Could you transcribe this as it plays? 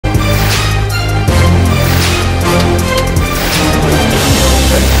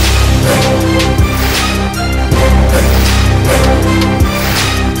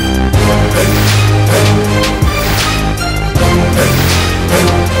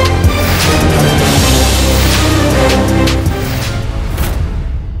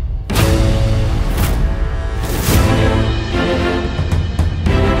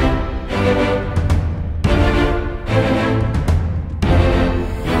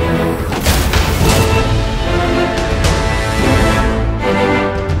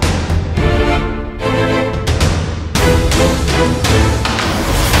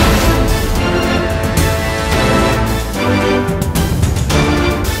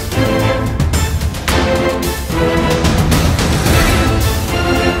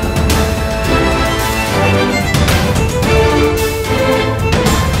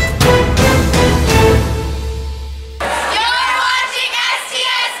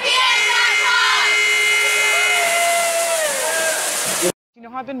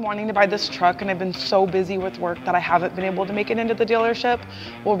I've been wanting to buy this truck and I've been so busy with work that I haven't been able to make it into the dealership.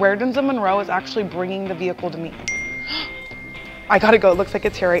 Well, Raritan's of Monroe is actually bringing the vehicle to me. I gotta go, it looks like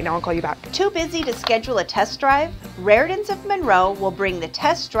it's here right now. I'll call you back. Too busy to schedule a test drive? Raritan's of Monroe will bring the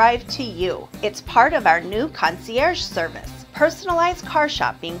test drive to you. It's part of our new concierge service. Personalized car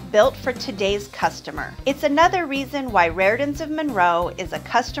shopping built for today's customer. It's another reason why Raritan's of Monroe is a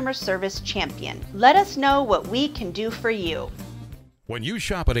customer service champion. Let us know what we can do for you. When you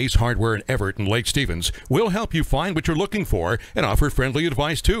shop at Ace Hardware in Everett and Lake Stevens, we'll help you find what you're looking for and offer friendly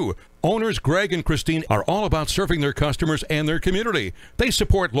advice too. Owners Greg and Christine are all about serving their customers and their community. They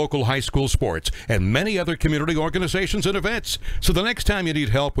support local high school sports and many other community organizations and events. So the next time you need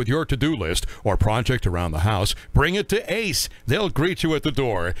help with your to-do list or project around the house, bring it to Ace. They'll greet you at the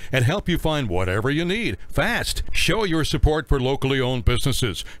door and help you find whatever you need fast. Show your support for locally owned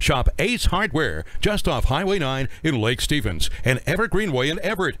businesses. Shop Ace Hardware just off Highway 9 in Lake Stevens and Evergreenway in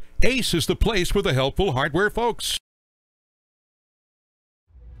Everett. Ace is the place for the helpful hardware folks.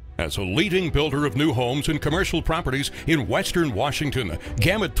 As a leading builder of new homes and commercial properties in Western Washington,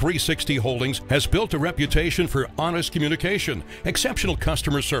 Gamut 360 Holdings has built a reputation for honest communication, exceptional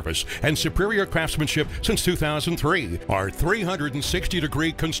customer service, and superior craftsmanship since 2003. Our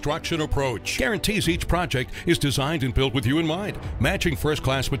 360-degree construction approach guarantees each project is designed and built with you in mind, matching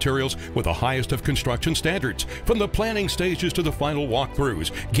first-class materials with the highest of construction standards. From the planning stages to the final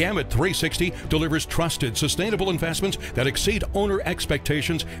walkthroughs, Gamut 360 delivers trusted, sustainable investments that exceed owner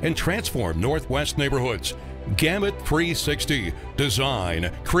expectations and transform Northwest neighborhoods. Gamut 360. Design,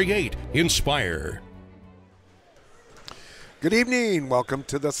 create, inspire. Good evening. Welcome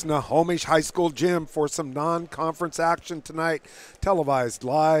to the Snohomish High School Gym for some non-conference action tonight, televised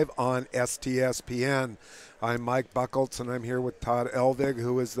live on STSPN. I'm Mike Buckholtz, and I'm here with Todd Elvig,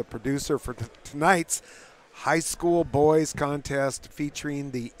 who is the producer for tonight's high school boys contest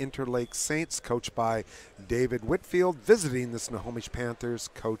featuring the Interlake Saints, coached by David Whitfield, visiting the Snohomish Panthers,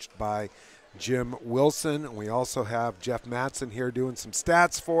 coached by Jim Wilson. And we also have Jeff Matson here doing some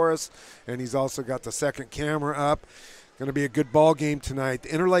stats for us, and he's also got the second camera up. Going to be a good ball game tonight. The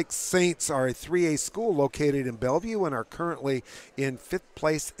Interlake Saints are a 3A school located in Bellevue and are currently in 5th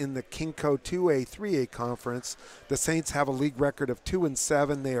place in the Kinco 2A 3A conference. The Saints have a league record of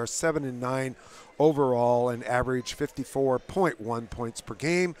 2-7. They are 7-9 overall and average 54.1 points per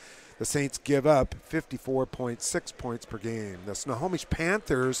game. The Saints give up 54.6 points per game. The Snohomish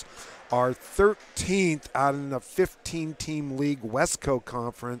Panthers are 13th out in the 15-team league Westco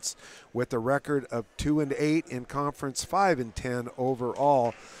Conference with a record of 2-8 in conference, 5-10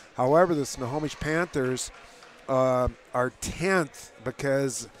 overall. However, the Snohomish Panthers are 10th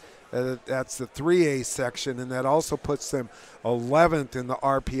because that's the 3A section, and that also puts them 11th in the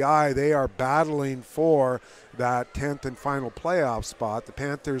RPI. They are battling for that 10th and final playoff spot. The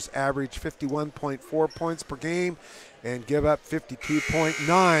Panthers average 51.4 points per game and give up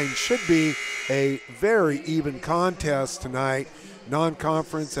 52.9. Should be a very even contest tonight.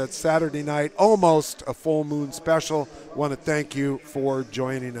 Non-conference at Saturday night, almost a full moon special. Want to thank you for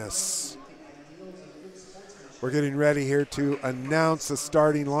joining us. We're getting ready here to announce the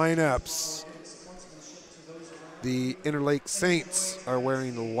starting lineups. The Interlake Saints are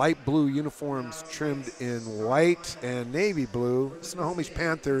wearing light blue uniforms trimmed in white and navy blue. Snohomish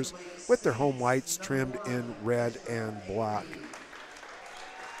Panthers with their home whites trimmed in red and black.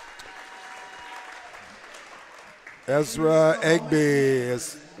 Ezra Egby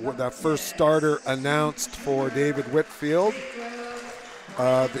is the first starter announced for David Whitfield.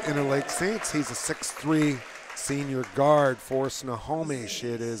 The Interlake Saints, he's a 6'3" senior guard. For Snohomish,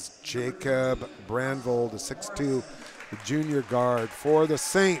 it is Jacob Brandvold, a 6'2" junior guard. For the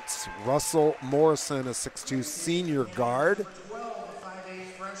Saints, Russell Morrison, a 6'2" senior guard.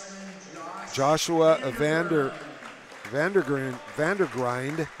 Joshua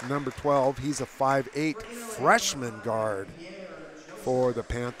Vandergrind, number 12, he's a 5'8" freshman guard for the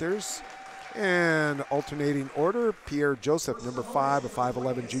Panthers. And alternating order, Pierre Joseph, number 5, a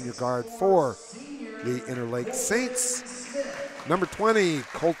 5'11" junior guard for the Interlake Saints. Number 20,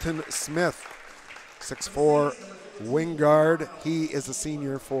 Colton Smith, 6'4" wing guard. He is a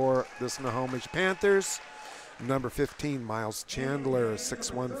senior for the Snohomish Panthers. Number 15, Miles Chandler,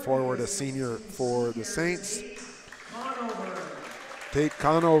 6'1" forward, a senior for the Saints. Tate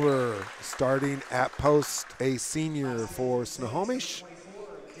Conover, starting at post, a senior for Snohomish.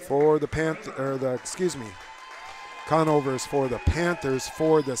 For the Conovers for the Panthers.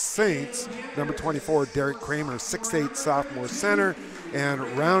 For the Saints, number 24, Derek Kramer, 6'8" sophomore center. And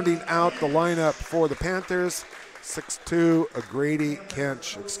rounding out the lineup for the Panthers, 6'2", Grady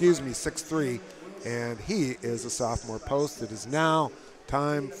Kench, 6'3", and he is a sophomore post. It is now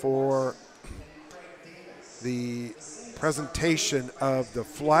time for the presentation of the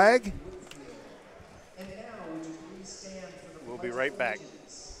flag. We'll be right back.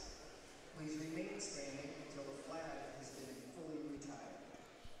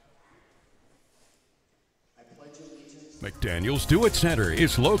 McDaniel's Do It Center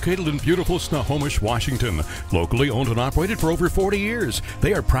is located in beautiful Snohomish, Washington. Locally owned and operated for over 40 years,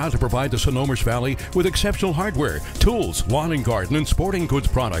 they are proud to provide the Snohomish Valley with exceptional hardware, tools, lawn and garden, and sporting goods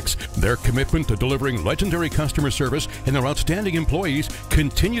products. Their commitment to delivering legendary customer service and their outstanding employees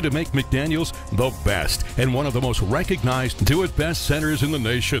continue to make McDaniel's the best and one of the most recognized Do It Best centers in the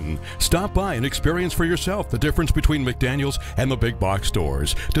nation. Stop by and experience for yourself the difference between McDaniel's and the big box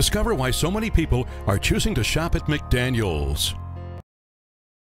stores. Discover why so many people are choosing to shop at McDaniel's.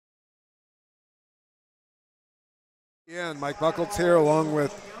 Yeah, and Mike Buckholtz here along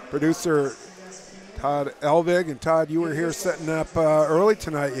with producer Todd Elvig. And Todd, you were here setting up early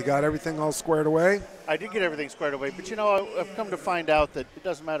tonight. You got everything all squared away? I did get everything squared away, but you know, I've come to find out that it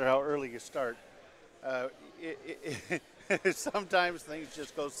doesn't matter how early you start. Sometimes things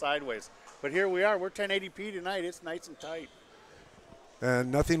just go sideways. But here we are. We're 1080p tonight. It's nice and tight.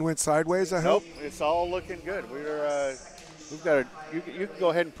 And nothing went sideways, I hope? Nope, it's all looking good. We've got you can go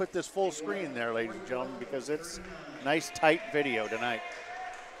ahead and put this full screen there, ladies and gentlemen, because it's nice, tight video tonight.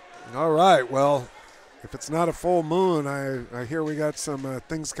 All right, well, if it's not a full moon, I hear we got some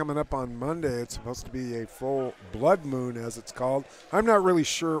things coming up on Monday. It's supposed to be a full blood moon, as it's called. I'm not really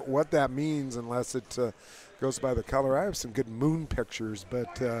sure what that means unless it goes by the color. I have some good moon pictures,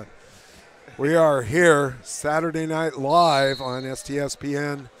 but we are here Saturday night live on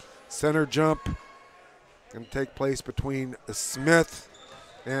STSPN. Center jump going to take place between Smith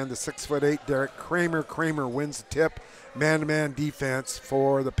and the 6'8" Derek Kramer. Kramer wins the tip. Man-to-man defense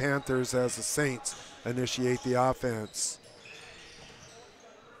for the Panthers as the Saints initiate the offense.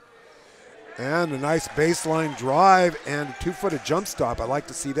 And a nice baseline drive and a two-footed jump stop. I like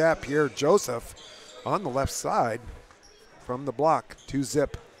to see that. Pierre Joseph on the left side from the block.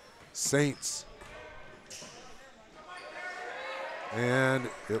 2-zip Saints. And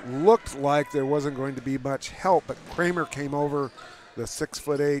it looked like there wasn't going to be much help, but Kramer came over the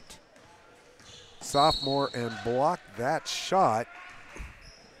 6'8" sophomore and blocked that shot.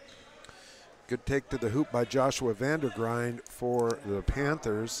 Good take to the hoop by Joshua Vandergrind for the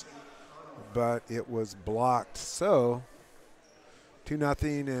Panthers, but it was blocked. So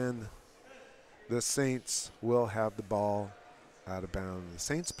 2-0, and the Saints will have the ball out of bounds. The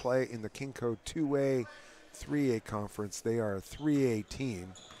Saints play in the Kinco 2A, 3A conference. They are a 3A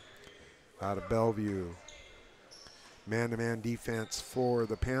team out of Bellevue. Man-to-man defense for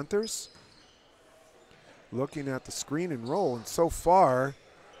the Panthers. Looking at the screen and roll, and so far,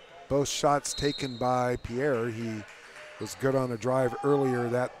 both shots taken by Pierre. He was good on a drive earlier.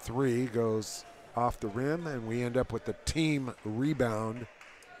 That three goes off the rim, and we end up with the team rebound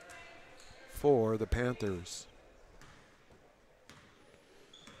for the Panthers.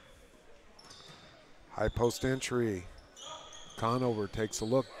 High post entry. Conover takes a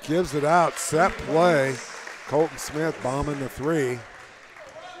look, gives it out, set play. Colton Smith bombing the three.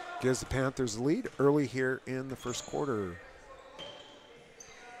 Gives the Panthers the lead early here in the first quarter.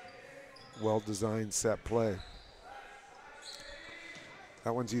 Well-designed set play.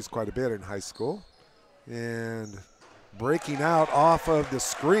 That one's used quite a bit in high school. And breaking out off of the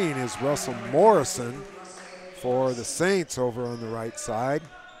screen is Russell Morrison for the Saints over on the right side.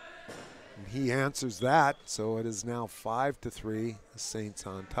 And he answers that, so it is now 5-3. The Saints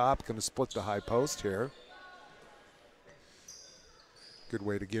on top. Going to split the high post here. Good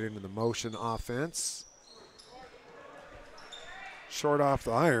way to get into the motion offense. Short off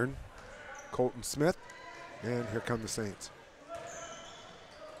the iron, Colton Smith, and here come the Saints.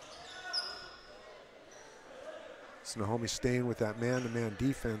 Snohomish staying with that man-to-man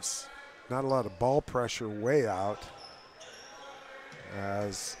defense. Not a lot of ball pressure way out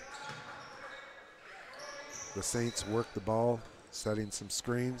as the Saints work the ball, setting some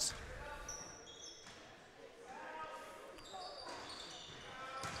screens.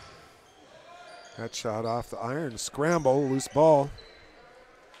 That shot off the iron, scramble, loose ball.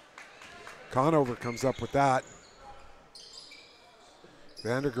 Conover comes up with that.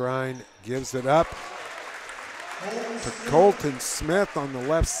 Vandergrind gives it up to Colton Smith on the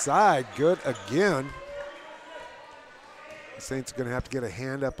left side. Good again. The Saints are going to have to get a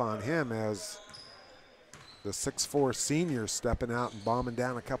hand up on him as the 6'4" senior stepping out and bombing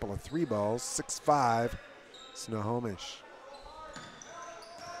down a couple of three balls. 6'5", Snohomish.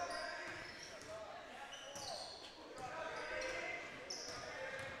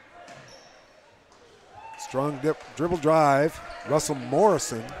 Strong dribble drive. Russell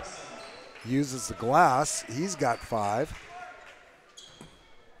Morrison uses the glass. He's got 5.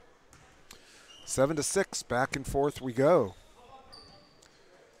 7-6, back and forth we go.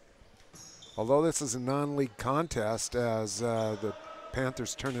 Although this is a non-league contest as the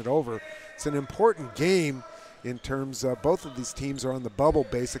Panthers turn it over, it's an important game in terms of both of these teams are on the bubble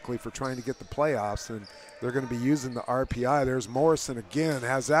basically for trying to get the playoffs, and they're going to be using the RPI. There's Morrison again,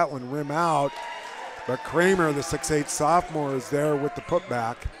 has that one rim out, but Kramer, the 6'8 sophomore, is there with the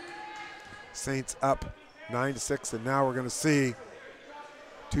putback. Saints up 9-6, and now we're going to see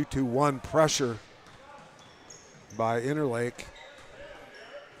 2-2-1 pressure by Interlake.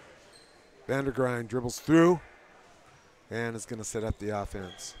 Vandergrind dribbles through and is going to set up the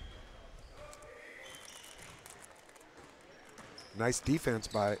offense. Nice defense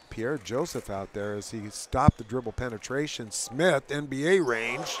by Pierre Joseph out there as he stopped the dribble penetration. Smith, NBA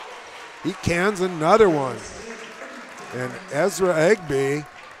range. He cans another one. And Ezra Egby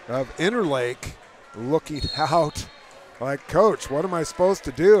of Interlake looking out like, coach, what am I supposed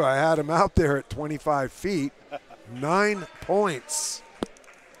to do? I had him out there at 25 feet. 9 points.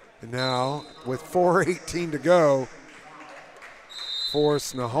 And now with 4:18 to go for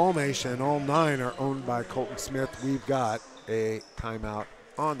Snohomish, and all 9 are owned by Colton Smith, we've got a timeout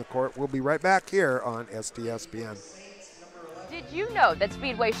on the court. We'll be right back here on STSPN. Did you know that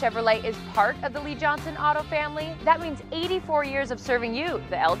Speedway Chevrolet is part of the Lee Johnson Auto family? That means 84 years of serving you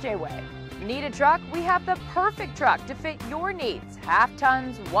the LJ way. Need a truck? We have the perfect truck to fit your needs. Half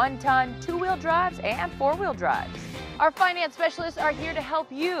tons, 1 ton, 2-wheel drives, and 4-wheel drives. Our finance specialists are here to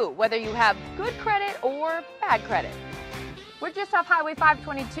help you, whether you have good credit or bad credit. We're just off Highway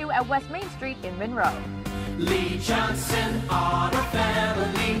 522 at West Main Street in Monroe. Lee Johnson Auto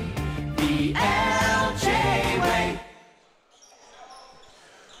Family, the LJ way.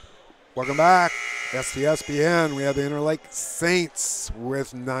 Welcome back. STSPN, we have the Interlake Saints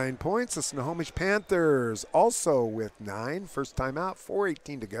with 9 points. The Snohomish Panthers also with 9. First time out,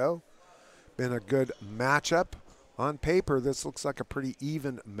 4:18 to go. Been a good matchup. On paper, this looks like a pretty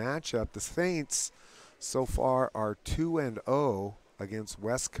even matchup. The Saints so far are 2-0 against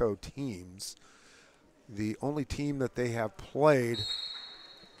Westco teams. The only team that they have played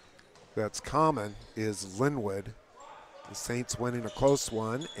that's common is Linwood. The Saints winning a close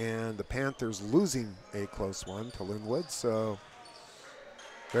one, and the Panthers losing a close one to Linwood. So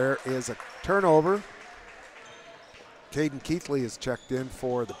there is a turnover. Caden Keithley is checked in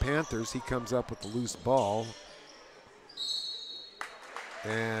for the Panthers. He comes up with the loose ball.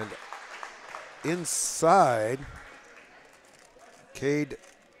 And inside, Cade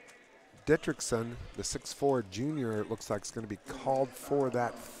Dietrichson, the 6'4 junior, it looks like is going to be called for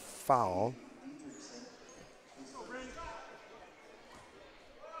that foul.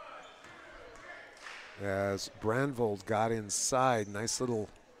 As Brandvold got inside, nice little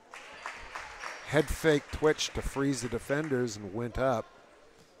head fake twitch to freeze the defenders and went up,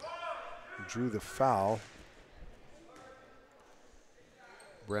 drew the foul.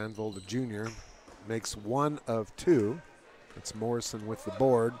 Brandvold, the junior, makes 1 of 2. It's Morrison with the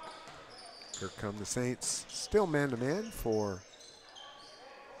board. Here come the Saints, still man-to-man for,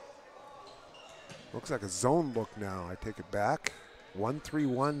 looks like a zone look now, I take it back.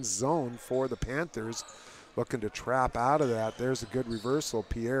 1-3-1 zone for the Panthers, looking to trap out of that. There's a good reversal.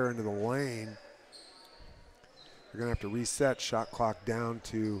 Pierre into the lane. They're going to have to reset, shot clock down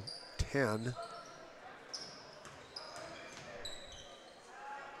to 10.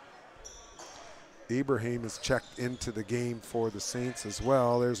 Ibrahim is checked into the game for the Saints as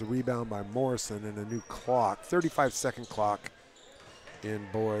well. There's a rebound by Morrison and a new clock, 35-second clock in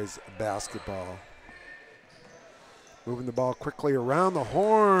boys basketball. Moving the ball quickly around the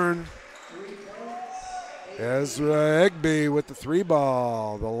horn. Ezra Egby with the 3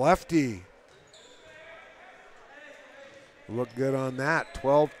 ball, the lefty. Look good on that,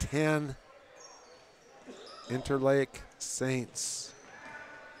 12-10 Interlake Saints.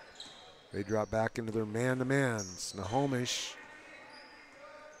 They drop back into their man-to-man. Snohomish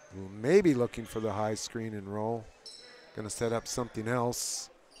will maybe looking for the high screen and roll. Going to set up something else.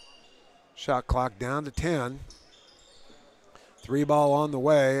 Shot clock down to 10. 3 ball on the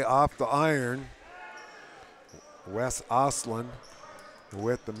way, off the iron. Wes Oslin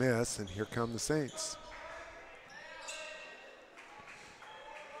with the miss, and here come the Saints.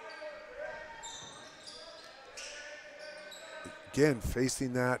 Again,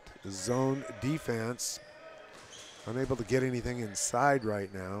 facing that zone defense. Unable to get anything inside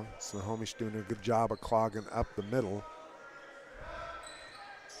right now. Snohomish doing a good job of clogging up the middle.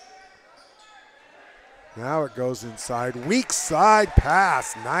 Now it goes inside. Weak side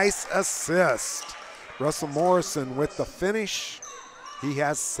pass. Nice assist Russell Morrison with the finish. He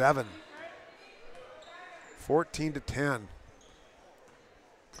has 7. 14-10.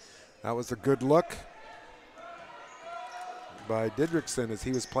 That was a good look by Didrikson as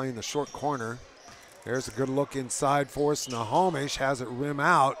he was playing the short corner. There's a good look inside for Snohomish. Has it rim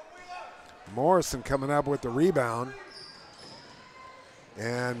out. Morrison coming up with the rebound.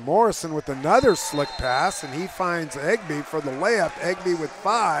 And Morrison with another slick pass, and he finds Egby for the layup. Egby with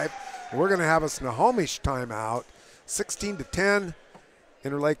 5. We're going to have a Snohomish timeout. 16-10.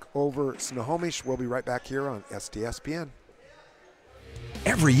 Interlake over Snohomish. We'll be right back here on STSPN.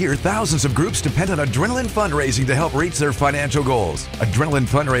 Every year, thousands of groups depend on Adrenaline Fundraising to help reach their financial goals. Adrenaline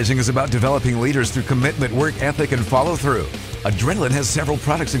Fundraising is about developing leaders through commitment, work ethic, and follow through. Adrenaline has several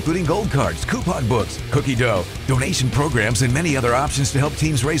products including gold cards, coupon books, cookie dough, donation programs, and many other options to help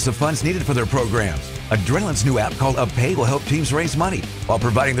teams raise the funds needed for their programs. Adrenaline's new app called UpPay will help teams raise money while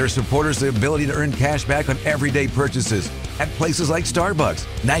providing their supporters the ability to earn cash back on everyday purchases at places like Starbucks,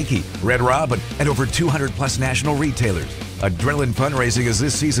 Nike, Red Robin, and over 200 plus national retailers. Adrenaline Fundraising is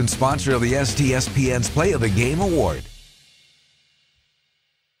this season's sponsor of the STSPN's Play of the Game Award.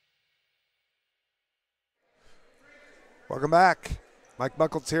 Welcome back. Mike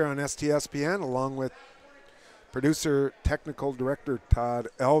Buckholtz here on STSPN along with producer, technical director Todd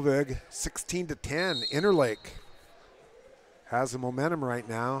Elvig. 16-10, Interlake has the momentum right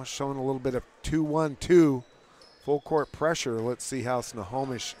now, showing a little bit of 2-1-2 full court pressure. Let's see how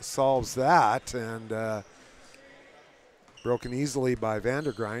Snohomish solves that. And broken easily by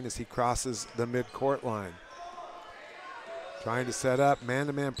Vandergrind as he crosses the midcourt line. Trying to set up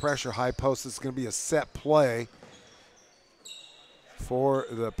man-to-man pressure. High post is going to be a set play for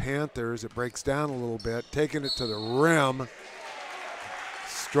the Panthers. It breaks down a little bit, taking it to the rim.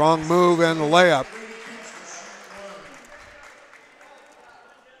 Strong move and the layup.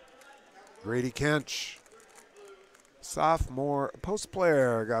 Grady Kench, sophomore post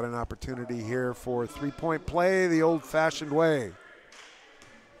player, got an opportunity here for three-point play the old-fashioned way.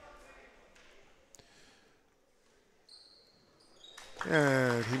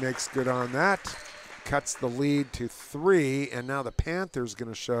 And he makes good on that. Cuts the lead to 3, and now the Panthers going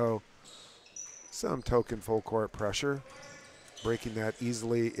to show some token full court pressure. Breaking that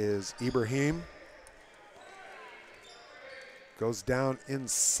easily is Ibrahim. Goes down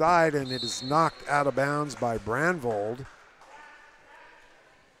inside, and it is knocked out of bounds by Brandvold.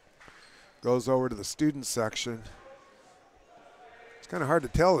 Goes over to the student section. It's kind of hard to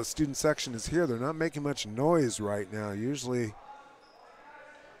tell the student section is here. They're not making much noise right now. Usually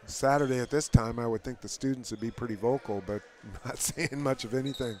Saturday at this time, I would think the students would be pretty vocal, but not saying much of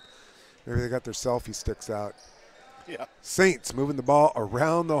anything. Maybe they got their selfie sticks out. Yeah. Saints moving the ball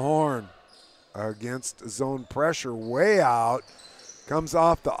around the horn against zone pressure, way out. Comes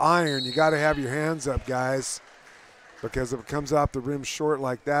off the iron. You got to have your hands up, guys, because if it comes off the rim short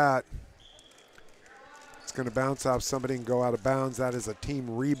like that, it's going to bounce off somebody and go out of bounds. That is a team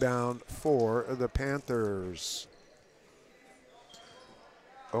rebound for the Panthers.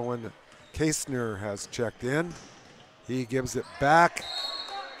 Owen Kasner has checked in. He gives it back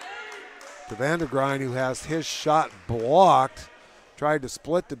to Vandergrind, who has his shot blocked. Tried to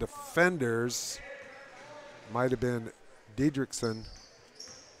split the defenders. Might have been Diedrichsen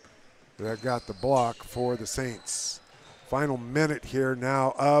that got the block for the Saints. Final minute here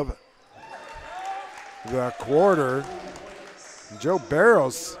now of the quarter. Joe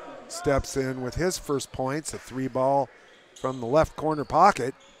Barrows steps in with his first points, a 3-ball from the left corner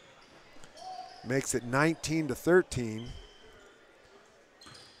pocket. Makes it 19-13.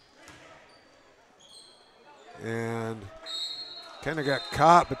 And kind of got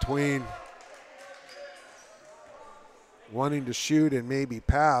caught between wanting to shoot and maybe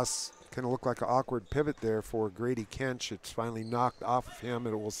pass. Kind of looked like an awkward pivot there for Grady Kench. It's finally knocked off of him,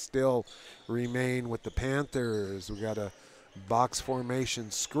 and it will still remain with the Panthers. We got a box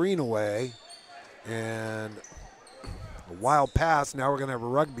formation screen away and a wild pass. Now we're going to have a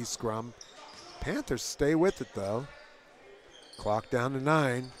rugby scrum. Panthers stay with it, though. Clock down to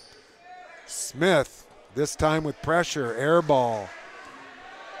 9. Smith, this time with pressure, air ball.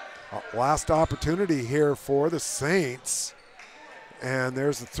 Last opportunity here for the Saints. And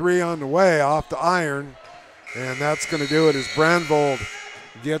there's the 3 on the way off the iron. And that's going to do it as Brandvold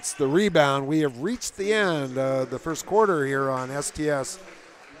gets the rebound. We have reached the end of the first quarter here on STSPN.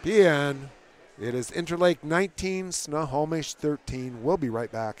 It is Interlake 19, Snohomish 13. We'll be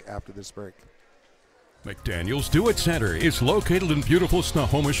right back after this break. McDaniel's Do It Center is located in beautiful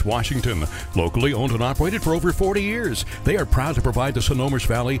Snohomish, Washington. Locally owned and operated for over 40 years, they are proud to provide the Snohomish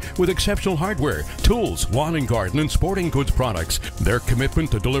Valley with exceptional hardware, tools, lawn and garden, and sporting goods products. Their commitment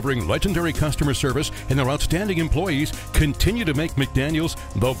to delivering legendary customer service and their outstanding employees continue to make McDaniel's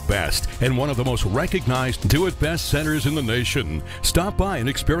the best and one of the most recognized Do It Best centers in the nation. Stop by and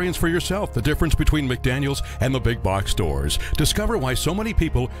experience for yourself the difference between McDaniel's and the big box stores. Discover why so many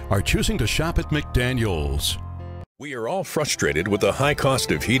people are choosing to shop at McDaniel's. We are all frustrated with the high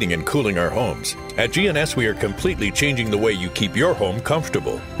cost of heating and cooling our homes. At GNS, we are completely changing the way you keep your home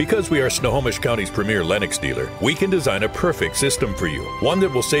comfortable. Because we are Snohomish County's premier Lennox dealer, we can design a perfect system for you, one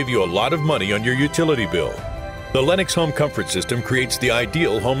that will save you a lot of money on your utility bill. The Lennox Home Comfort System creates the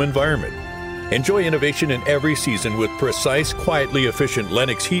ideal home environment. Enjoy innovation in every season with precise, quietly efficient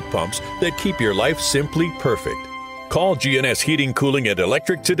Lennox heat pumps that keep your life simply perfect. Call GNS Heating, Cooling, and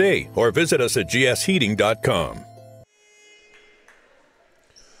Electric today or visit us at gsheating.com.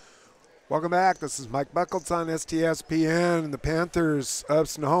 Welcome back. This is Mike Buckholtz on STSPN. The Panthers of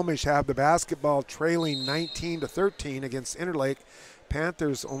Snohomish have the basketball trailing 19-13 against Interlake.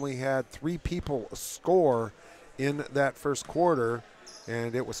 Panthers only had 3 people score in that first quarter,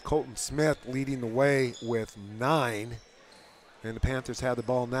 and it was Colton Smith leading the way with 9. And the Panthers have the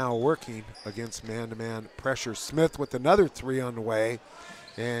ball now working against man-to-man pressure. Smith with another 3 on the way,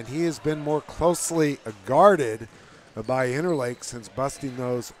 and he has been more closely guarded by Interlake since busting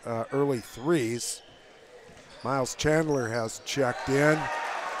those early threes. Miles Chandler has checked in.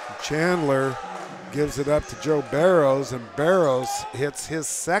 Chandler gives it up to Joe Barrows, and Barrows hits his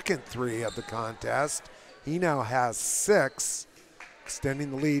second 3 of the contest. He now has 6,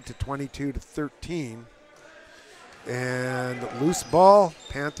 extending the lead to 22-13. And loose ball,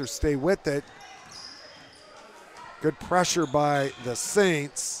 Panthers stay with it. Good pressure by the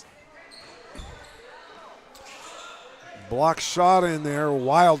Saints. Block shot in there,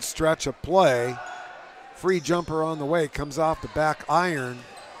 wild stretch of play. Free jumper on the way, comes off the back iron.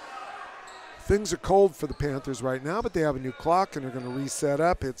 Things are cold for the Panthers right now, but they have a new clock and they're going to reset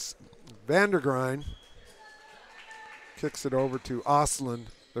up. It's Vandergrind. Kicks it over to Osland.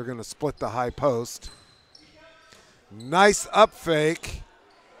 They're going to split the high post. Nice up fake,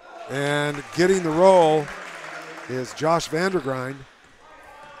 and getting the roll is Josh Vandergrind.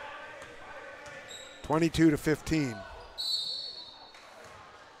 22-15.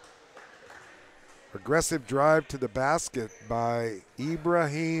 Aggressive drive to the basket by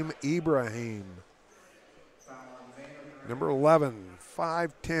Ibrahim. Number 11,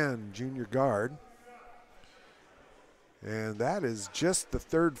 5'10", junior guard. And that is just the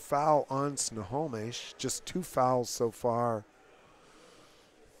 3rd foul on Snohomish. Just 2 fouls so far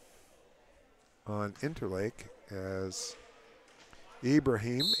on Interlake, as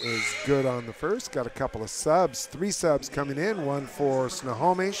Ibrahim is good on the first. Got a couple of subs, 3 subs coming in, 1 for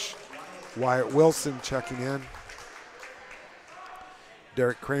Snohomish. Wyatt Wilson checking in.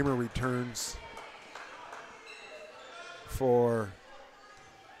 Derek Kramer returns for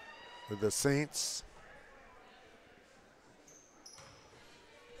the Saints.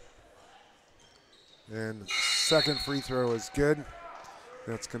 And second free throw is good.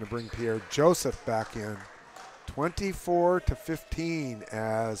 That's going to bring Pierre Joseph back in. 24-15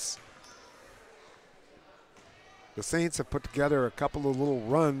 as the Saints have put together a couple of little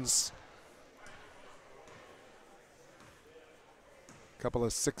runs. A couple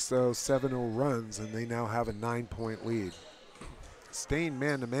of 6-0, 7-0 runs, and they now have a 9-point lead. Staying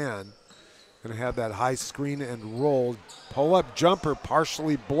man-to-man. Going to have that high screen and roll. Pull-up jumper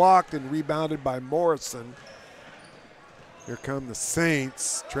partially blocked and rebounded by Morrison. Here come the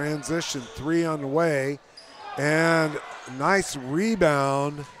Saints. Transition 3 on the way. And nice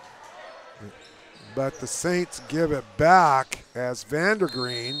rebound. But the Saints give it back as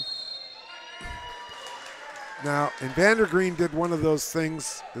Vandergreen. Now, and Vandergreen did one of those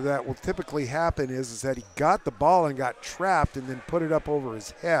things that will typically happen is that he got the ball and got trapped and then put it up over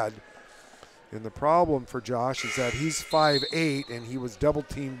his head. And the problem for Josh is that he's 5'8", and he was double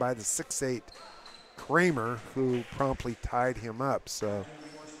teamed by the 6'8" Kramer, who promptly tied him up. So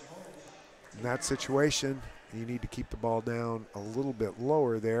in that situation, you need to keep the ball down a little bit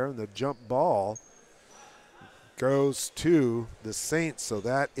lower there. And the jump ball goes to the Saints, so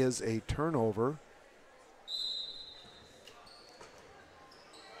that is a turnover.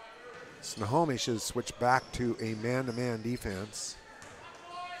 Snohomish has switched back to a man-to-man defense.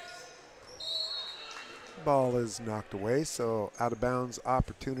 Ball is knocked away, so out of bounds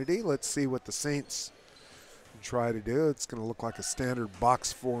opportunity. Let's see what the Saints try to do. It's going to look like a standard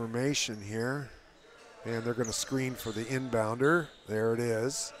box formation here. And they're going to screen for the inbounder. There it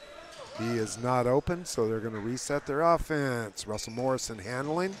is. He is not open, so they're going to reset their offense. Russell Morrison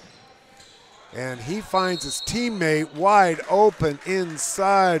handling. And he finds his teammate wide open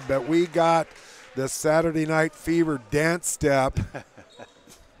inside, but we got the Saturday Night Fever dance step.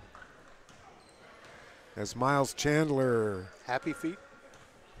 As Miles Chandler. Happy feet.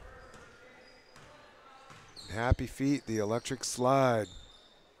 Happy feet, the electric slide.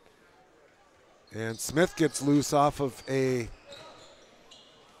 And Smith gets loose off of a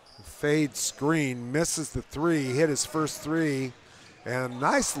fade screen, misses the three, hit his first three, and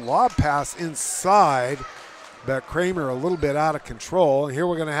nice lob pass inside, but Kramer a little bit out of control. And here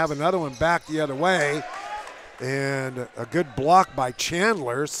we're going to have another one back the other way, and a good block by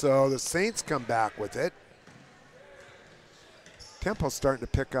Chandler, so the Saints come back with it. Tempo's starting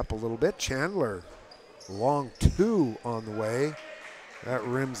to pick up a little bit. Chandler, long two on the way. That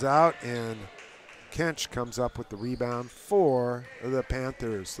rims out, and Kench comes up with the rebound for the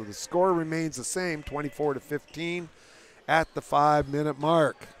Panthers. So the score remains the same, 24-15 at the 5-minute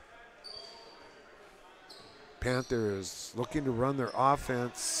mark. Panthers looking to run their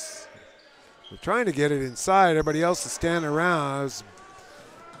offense. They're trying to get it inside. Everybody else is standing around. It's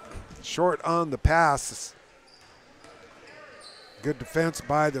short on the pass. Good defense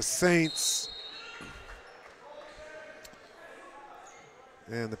by the Saints.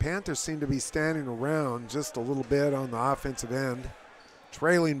 And the Panthers seem to be standing around just a little bit on the offensive end,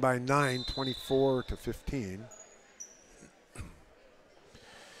 trailing by 9, 24-15.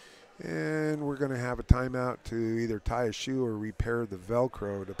 And we're going to have a timeout to either tie a shoe or repair the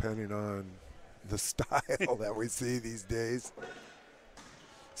Velcro, depending on the style that we see these days.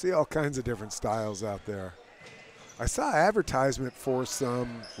 See all kinds of different styles out there. I saw advertisement for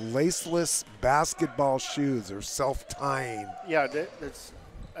some laceless basketball shoes. They're self-tying. Yeah,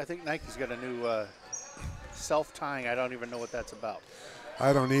 I think Nike's got a new self-tying. I don't even know what that's about.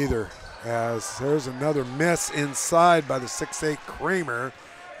 I don't either, as there's another miss inside by the 6'8" Kramer,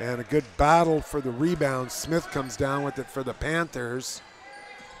 and a good battle for the rebound. Smith comes down with it for the Panthers.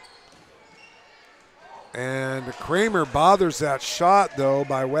 And Kramer bothers that shot, though,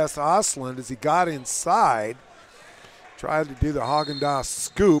 by Wes Osland as he got inside. Tried to do the Haagen-Dazs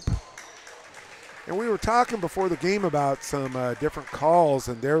scoop. And we were talking before the game about some different calls,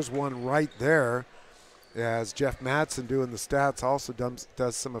 and there's one right there as Jeff Madsen, doing the stats, also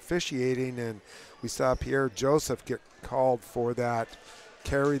does some officiating, and we saw Pierre Joseph get called for that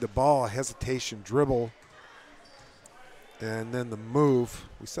carry the ball, hesitation dribble, and then the move.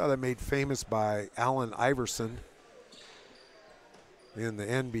 We saw that made famous by Allen Iverson in the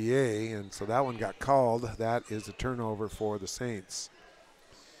NBA, and so that one got called. That is a turnover for the Saints.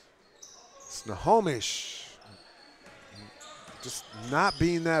 Snohomish just not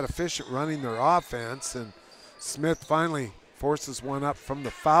being that efficient running their offense, and Smith finally forces one up from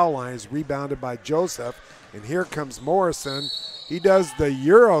the foul line. Is rebounded by Joseph, and here comes Morrison. He does the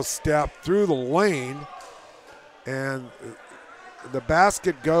Euro step through the lane, and the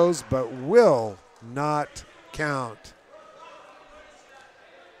basket goes but will not count.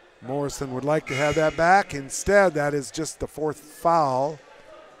 Morrison would like to have that back. Instead, that is just the fourth foul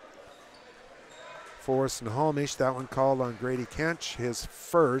for Snohomish. That one called on Grady Kench, his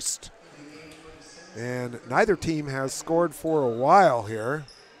first. And neither team has scored for a while here.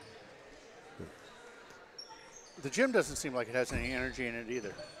 The gym doesn't seem like it has any energy in it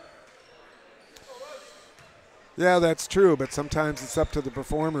either. Yeah, that's true, but sometimes it's up to the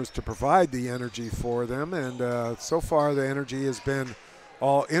performers to provide the energy for them. And so far the energy has been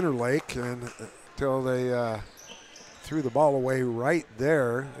all Interlake, and until they threw the ball away right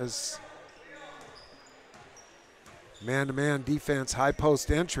there as man-to-man defense, high post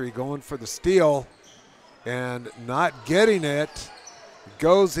entry, going for the steal and not getting it.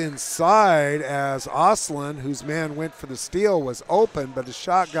 Goes inside as Osland, whose man went for the steal, was open, but his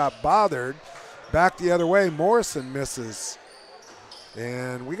shot got bothered. Back the other way, Morrison misses.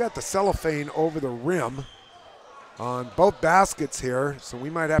 And we got the cellophane over the rim on both baskets here, so we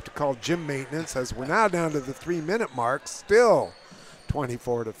might have to call gym maintenance as we're now down to the 3-minute mark, still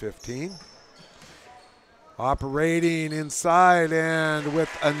 24-15. Operating inside, and with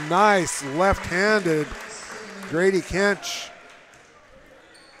a nice left-handed Grady Kench.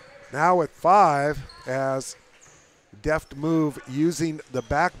 Now with 5 as deft move using the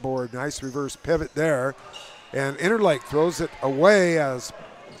backboard. Nice reverse pivot there. And Interlake throws it away as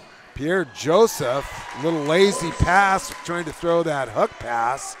Pierre Joseph, a little lazy pass, trying to throw that hook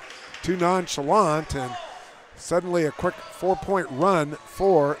pass, too nonchalant, and suddenly a quick 4-point run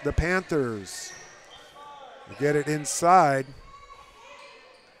for the Panthers. They get it inside.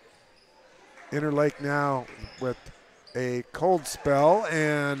 Interlake now with a cold spell,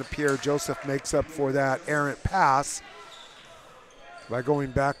 and Pierre Joseph makes up for that errant pass by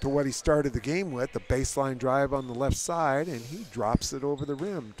going back to what he started the game with, the baseline drive on the left side, and he drops it over the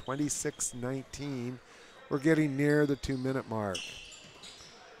rim, 26-19. We're getting near the 2-minute mark.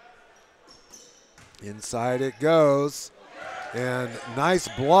 Inside it goes, and nice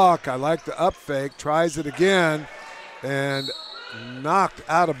block. I like the up fake, tries it again, and knocked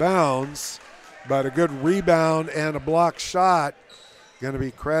out of bounds, but a good rebound and a block shot going to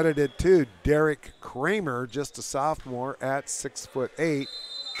be credited to Derek Kramer, just a sophomore at 6'8",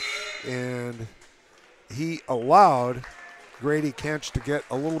 and he allowed Grady Kench to get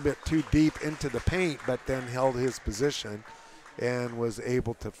a little bit too deep into the paint, but then held his position and was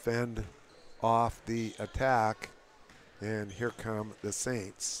able to fend off the attack. And here come the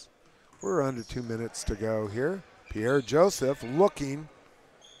Saints. We're under 2 minutes to go here. Pierre Joseph looking,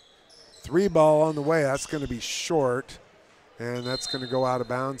 3-ball on the way. That's going to be short, and that's going to go out of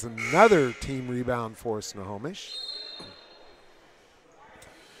bounds. Another team rebound for Snohomish. I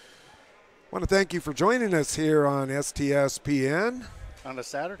want to thank you for joining us here on STSPN. On a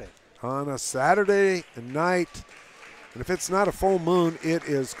Saturday. On a Saturday night. And if it's not a full moon, it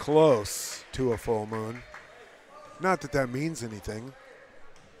is close to a full moon. Not that that means anything,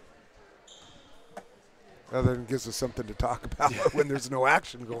 other than gives us something to talk about when there's no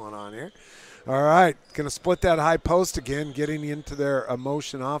action going on here. All right, going to split that high post again, getting into their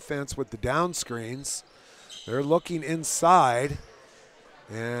motion offense with the down screens. They're looking inside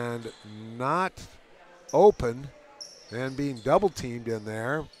and not open and being double teamed in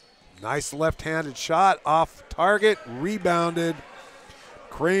there. Nice left-handed shot off target, rebounded.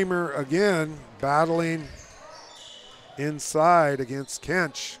 Kramer again battling inside against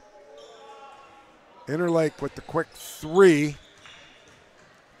Kench. Interlake with the quick three.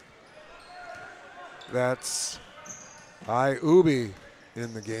 That's Iubi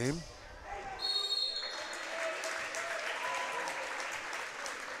in the game.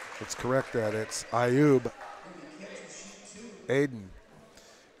 Let's correct that. It's Ayub Aiden.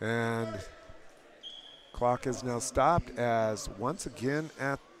 And clock is now stopped as once again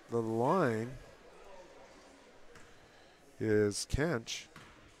at the line is Kench.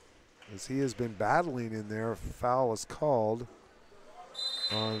 As he has been battling in there, foul is called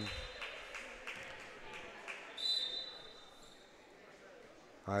on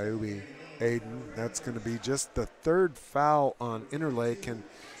Iubi Aiden. That's going to be just the third foul on Interlake, and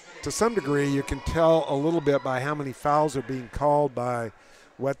to some degree you can tell a little bit by how many fouls are being called by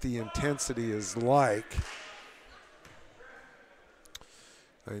what the intensity is like.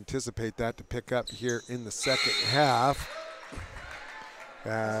 I anticipate that to pick up here in the second half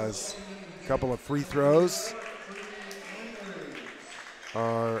as a couple of free throws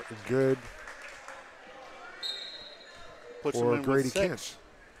are good for Grady Kench.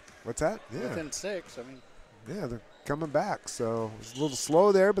 What's that? Yeah. Within 6, I mean. Yeah, they're coming back. So it was a little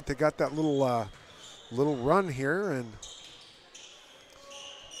slow there, but they got that little run here, and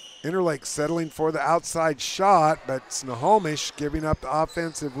Interlake settling for the outside shot, but Snohomish giving up the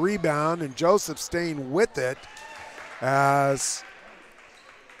offensive rebound, and Joseph staying with it as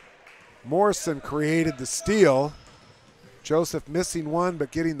Morrison created the steal. Joseph missing one but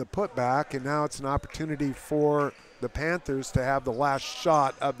getting the putback, and now it's an opportunity for the Panthers to have the last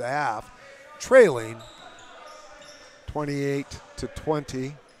shot of the half, trailing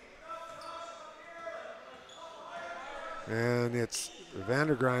 28-20. And it's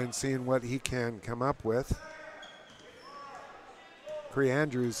Vandergrind seeing what he can come up with. Cree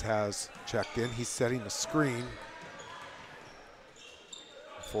Andrews has checked in. He's setting a screen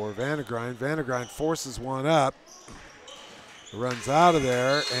for Vandergrind. Vandergrind forces one up, runs out of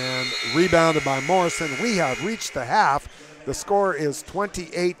there, and rebounded by Morrison. We have reached the half. The score is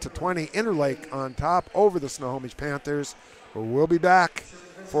 28-20. Interlake on top over the Snohomish Panthers. We'll be back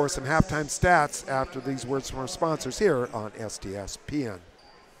for some halftime stats after these words from our sponsors here on STSPN.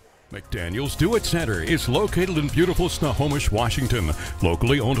 McDaniel's Do It Center is located in beautiful Snohomish, Washington.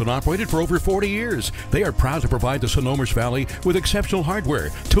 Locally owned and operated for over 40 years, they are proud to provide the Snohomish Valley with exceptional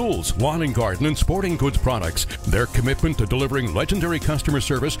hardware, tools, lawn and garden, and sporting goods products. Their commitment to delivering legendary customer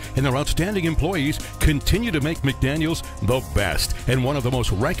service and their outstanding employees continue to make McDaniel's the best and one of the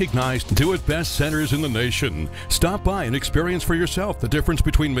most recognized Do It Best centers in the nation. Stop by and experience for yourself the difference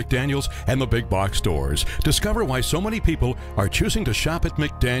between McDaniel's and the big box stores. Discover why so many people are choosing to shop at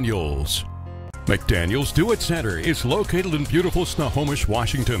McDaniel's. McDaniel's Do It Center is located in beautiful Snohomish,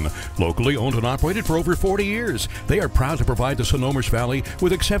 Washington. Locally owned and operated for over 40 years. They are proud to provide the Snohomish Valley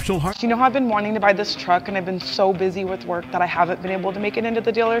with exceptional You know how I've been wanting to buy this truck and I've been so busy with work that I haven't been able to make it into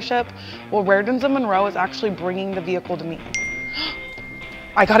the dealership? Well, Rairdens of Monroe is actually bringing the vehicle to me.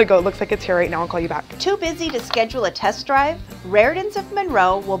 I gotta go, it looks like it's here right now. I'll call you back. Too busy to schedule a test drive? Rairdens of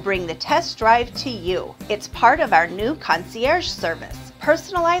Monroe will bring the test drive to you. It's part of our new concierge service.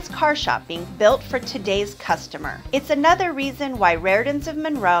 Personalized car shopping built for today's customer. It's another reason why Rairdens of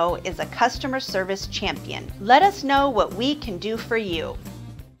Monroe is a customer service champion. Let us know what we can do for you.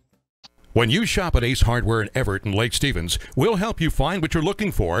 When you shop at Ace Hardware in Everett and Lake Stevens, we'll help you find what you're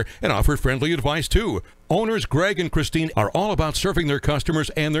looking for and offer friendly advice too. Owners Greg and Christine are all about serving their customers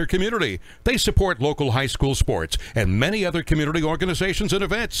and their community. They support local high school sports and many other community organizations and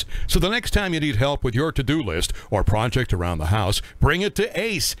events. So the next time you need help with your to-do list or project around the house, bring it to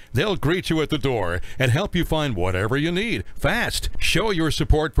Ace. They'll greet you at the door and help you find whatever you need fast. Show your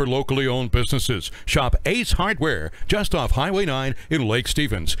support for locally owned businesses. Shop Ace Hardware just off Highway 9 in Lake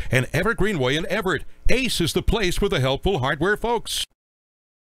Stevens and Everett Greenway in Everett. Ace is the place for the helpful hardware folks.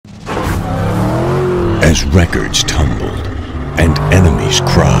 As records tumbled and enemies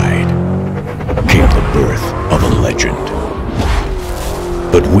cried, came the birth of a legend.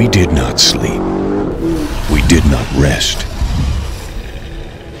 But we did not sleep. We did not rest.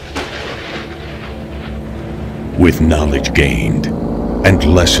 With knowledge gained and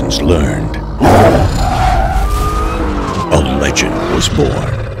lessons learned, a legend was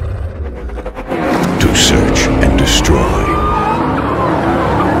born to search and destroy.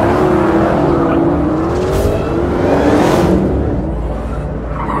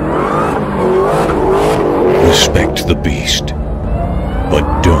 Respect the beast,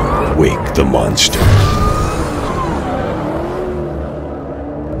 but don't wake the monster.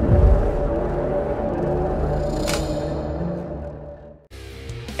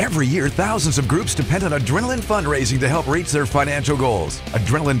 Every year, thousands of groups depend on Adrenaline fundraising to help reach their financial goals.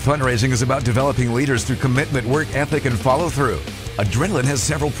 Adrenaline fundraising is about developing leaders through commitment, work ethic, and follow-through. Adrenaline has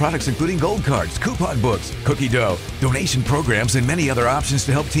several products including gold cards, coupon books, cookie dough, donation programs, and many other options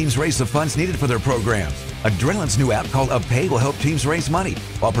to help teams raise the funds needed for their programs. Adrenaline's new app called UpPay will help teams raise money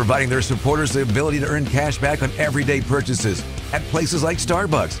while providing their supporters the ability to earn cash back on everyday purchases at places like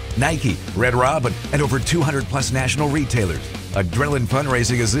Starbucks, Nike, Red Robin, and over 200 plus national retailers. Adrenaline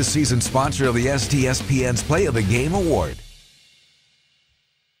Fundraising is this season's sponsor of the STSPN's Play of the Game Award.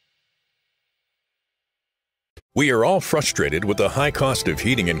 We are all frustrated with the high cost of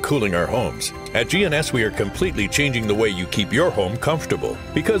heating and cooling our homes. At GNS, we are completely changing the way you keep your home comfortable.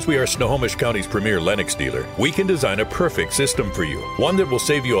 Because we are Snohomish County's premier Lennox dealer, we can design a perfect system for you, one that will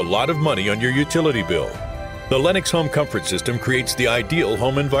save you a lot of money on your utility bill. The Lennox Home Comfort System creates the ideal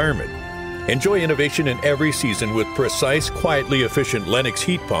home environment. Enjoy innovation in every season with precise, quietly efficient Lennox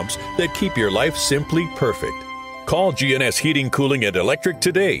heat pumps that keep your life simply perfect. Call GNS Heating, Cooling, and Electric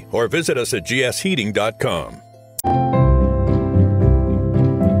today or visit us at gsheating.com.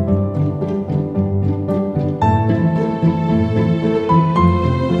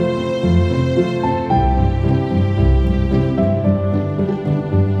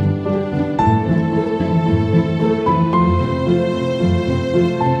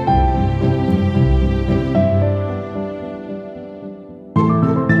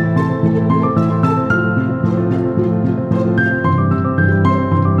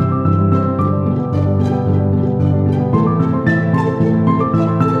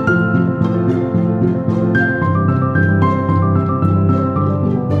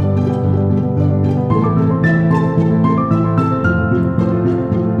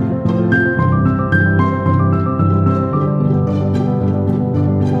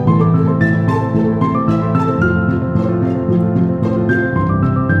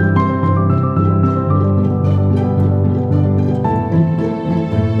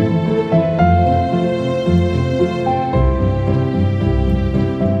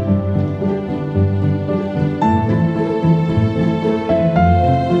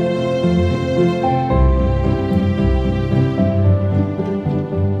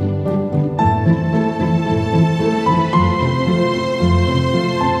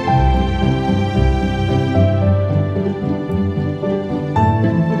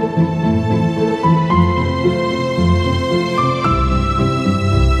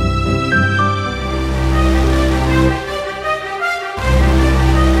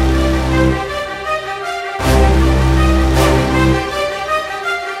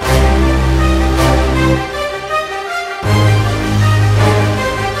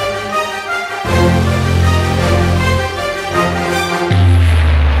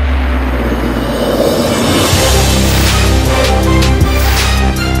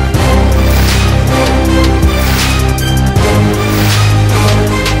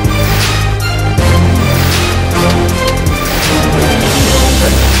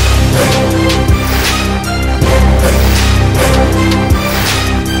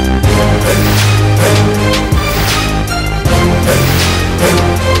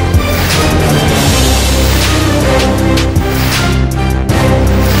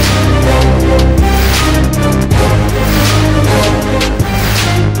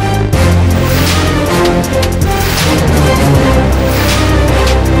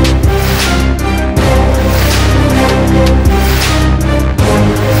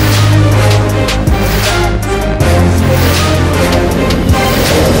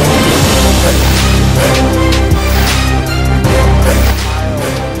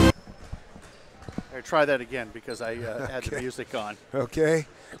 try that again because I had the music on. Okay.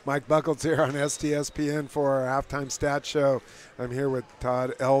 Mike Buckholtz here on STSPN for our halftime stat show. I'm here with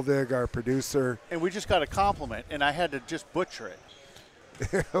Todd Elvig, our producer. And we just got a compliment, and I had to just butcher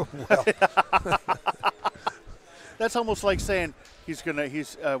it. Well, that's almost like saying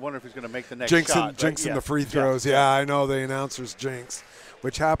I wonder if he's gonna make the next jinxing, shot. Jinxing the free throws. Yeah, I know the announcers jinx,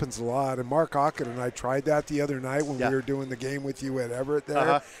 which happens a lot. And Mark Ockett and I tried that the other night when we were doing the game with you at Everett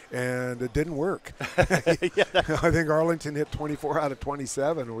there, and it didn't work. I think Arlington hit 24 out of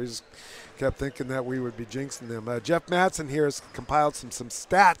 27. We just kept thinking that we would be jinxing them. Jeff Madsen here has compiled some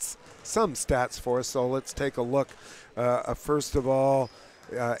stats for us, so let's take a look. First of all,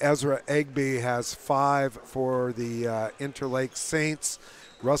 Ezra Egby has 5 for the Interlake Saints.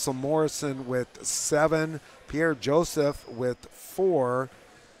 Russell Morrison with 7. Pierre Joseph with 4.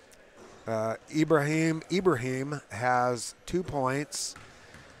 Ibrahim has 2 points.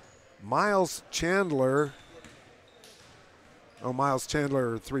 Miles Chandler,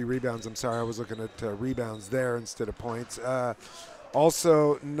 3 rebounds. I'm sorry, I was looking at rebounds there instead of points.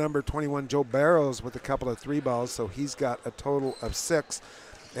 Also, number 21, Joe Barrows with a couple of 3 balls, so he's got a total of 6.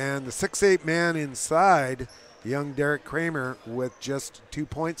 And the 6'8" man inside, young Derek Kramer, with just 2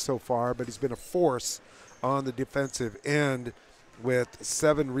 points so far, but he's been a force on the defensive end with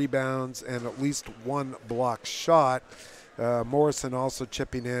 7 rebounds and at least 1 block shot. Morrison also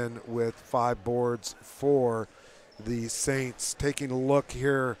chipping in with 5 boards for the Saints. Taking a look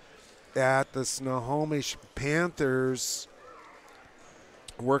here at the Snohomish Panthers,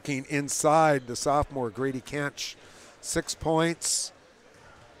 working inside, the sophomore Grady Kench, 6 points.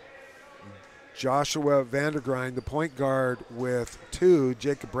 Joshua Vandergrind, the point guard, with 2.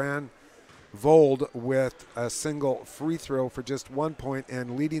 Jacob Brandvold with a single free throw for just 1 point,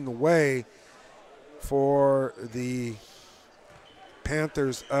 and leading the way for the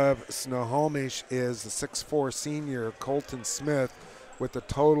Panthers of Snohomish is the 6'4" senior Colton Smith with a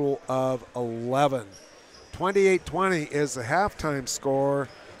total of 11. 28-20 is the halftime score,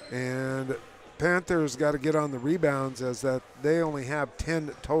 and Panthers got to get on the rebounds, as that they only have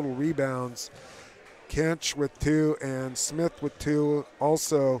 10 total rebounds. Kench with 2 and Smith with 2.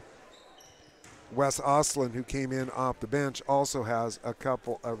 Also, Wes Oslin, who came in off the bench, also has a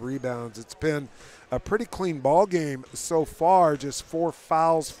couple of rebounds. It's been a pretty clean ball game so far. Just 4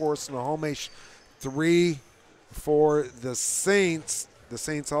 fouls for Snohomish, 3 for the Saints. The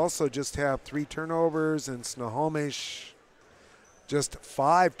Saints also just have 3 turnovers, and Snohomish just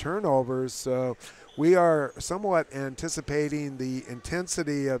 5 turnovers. So we are somewhat anticipating the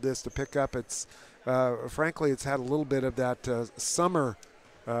intensity of this to pick up. It's frankly, it's had a little bit of that summer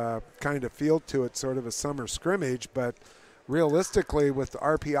kind of feel to it, sort of a summer scrimmage. But realistically, with the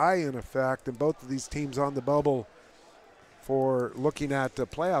RPI in effect and both of these teams on the bubble for looking at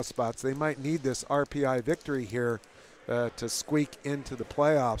playoff spots, they might need this RPI victory here to squeak into the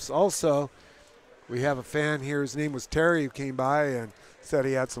playoffs. Also, we have a fan here, his name was Terry, who came by and said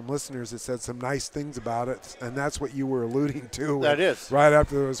he had some listeners that said some nice things about it, and that's what you were alluding to. That is. Right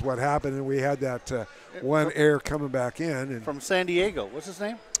after there was what happened, and we had that one air coming back in. And from San Diego. What's his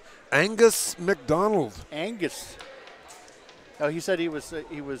name? Angus McDonald. Angus. Oh, he said he wasn't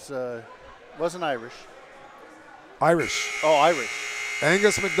Irish. Irish. Oh, Irish.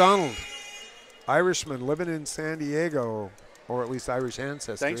 Angus McDonald. Irishman living in San Diego, or at least Irish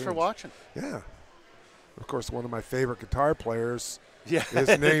ancestry. Thanks for watching. Yeah. Of course, one of my favorite guitar players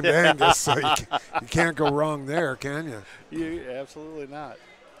is named Angus, so you can't go wrong there, can you? Absolutely not.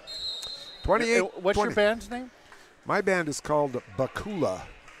 28. What's your band's name? My band is called Buckholtz.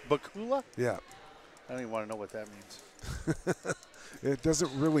 Buckholtz? Yeah. I don't even want to know what that means. It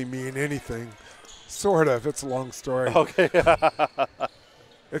doesn't really mean anything. Sort of. It's a long story. Okay.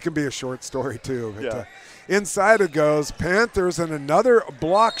 It can be a short story, too. But, inside it goes. Panthers, and another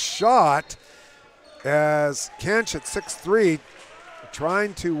block shot as Kench at 6'3",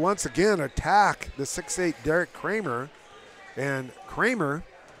 trying to once again attack the 6'8" Derek Kramer. And Kramer,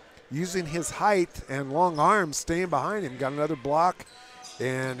 using his height and long arms, staying behind him, got another block.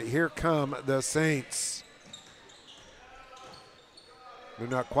 And here come the Saints. They're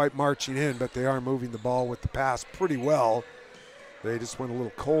not quite marching in, but they are moving the ball with the pass pretty well. They just went a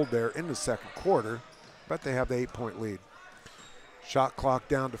little cold there in the second quarter, but they have the 8-point lead. Shot clock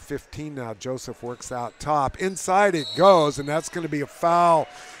down to 15 now. Joseph works out top. Inside it goes, and that's going to be a foul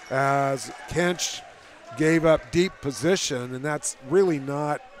as Kench gave up deep position, and that's really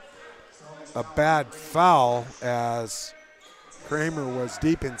not a bad foul as Kramer was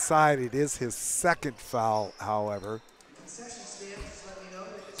deep inside. It is his second foul, however.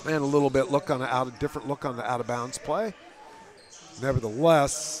 And a little bit different look on the out of bounds play.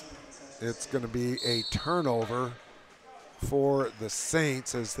 Nevertheless, It's going to be a turnover for the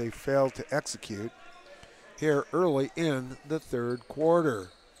Saints as they fail to execute here early in the third quarter.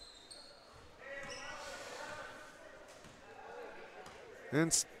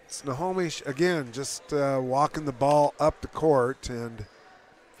 And Snohomish, again, just walking the ball up the court and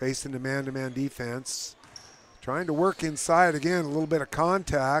facing the man-to-man defense. Trying to work inside again, a little bit of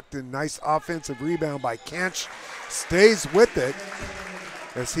contact and nice offensive rebound by Kench. Stays with it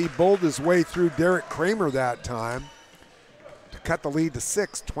as he bowled his way through Derek Kramer that time to cut the lead to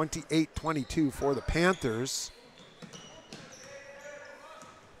 6, 28-22 for the Panthers.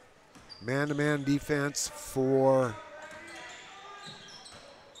 Man-to-man defense for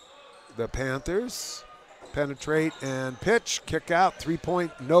the Panthers. Penetrate and pitch, kick out,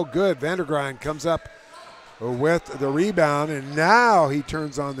 3-point, no good. Vandergrind comes up with the rebound, and now he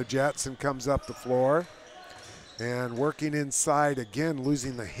turns on the Jets and comes up the floor. And working inside again,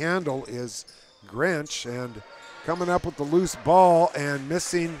 losing the handle is Grinch, and coming up with the loose ball and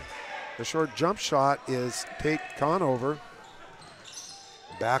missing the short jump shot is Tate Conover.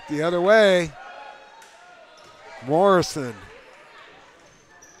 Back the other way. Morrison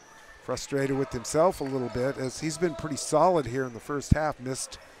frustrated with himself a little bit as he's been pretty solid here in the first half.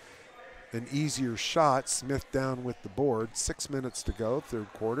 Missed an easier shot. Smith down with the board. 6 minutes to go,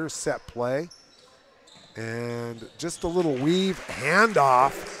 third quarter. Set play. And just a little weave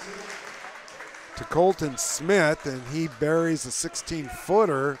handoff to Colton Smith, and he buries a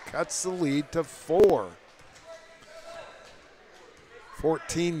 16-footer, cuts the lead to 4.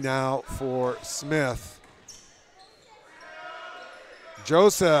 14 now for Smith.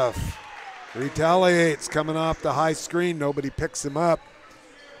 Joseph retaliates, coming off the high screen. Nobody picks him up.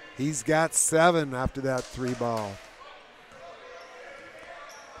 He's got 7 after that 3 ball.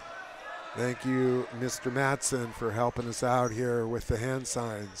 Thank you, Mr. Matson, for helping us out here with the hand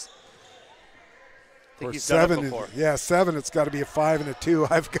signs. For 7, yeah, 7, it's got to be a 5 and a 2.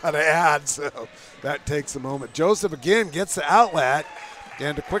 I've got to add, so that takes a moment. Joseph again gets the outlet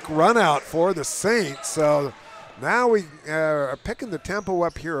and a quick run out for the Saints. So now we are picking the tempo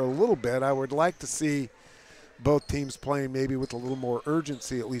up here a little bit. I would like to see both teams playing maybe with a little more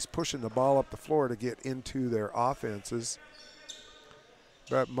urgency, at least pushing the ball up the floor to get into their offenses.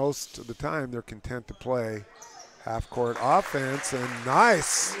 But most of the time they're content to play half-court offense. And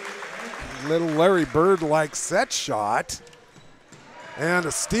nice little Larry Bird-like set shot. And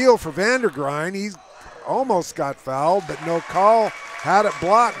a steal for Vandergrind. He almost got fouled, but no call. Had it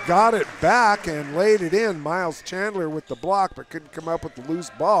blocked, got it back, and laid it in. Miles Chandler with the block, but couldn't come up with the loose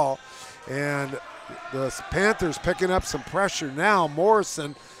ball. And the Panthers picking up some pressure now.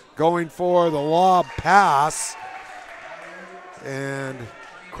 Morrison going for the lob pass. And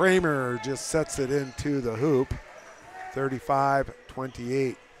Kramer just sets it into the hoop.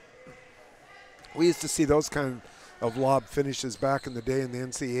 35-28. We used to see those kind of lob finishes back in the day in the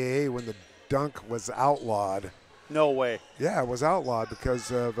NCAA when the dunk was outlawed. No way. Yeah, it was outlawed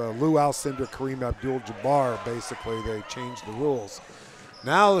because of Lou Alcindor, Kareem Abdul-Jabbar. Basically, they changed the rules.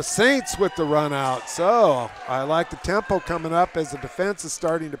 Now the Saints with the run out. So I like the tempo coming up as the defense is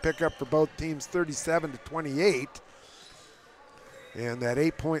starting to pick up for both teams, 37-28. And that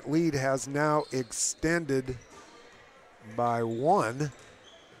 8-point lead has now extended by 1.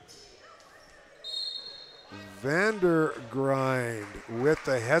 Vandergrind with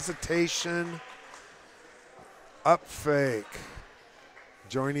the hesitation, up fake,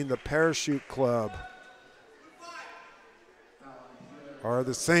 joining the parachute club are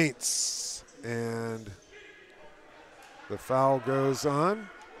the Saints, and the foul goes on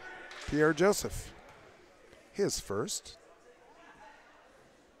Pierre Joseph, his first.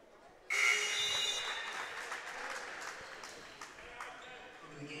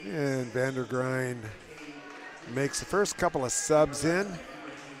 And Vandergrind makes the first couple of subs in.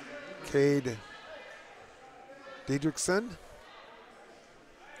 Cade Diedrichson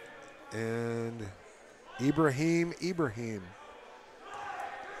and Ibrahim.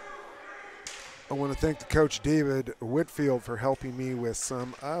 I want to thank the coach David Whitfield for helping me with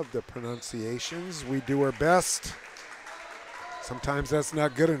some of the pronunciations. We do our best. Sometimes that's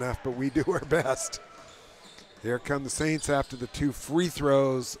not good enough, but we do our best. Here come the Saints after the 2 free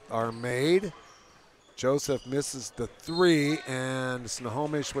throws are made. Joseph misses the 3, and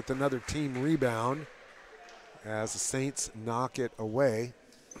Snohomish with another team rebound as the Saints knock it away.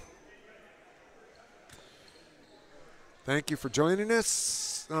 Thank you for joining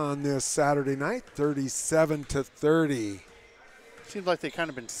us on this Saturday night, 37-30. Seems like they've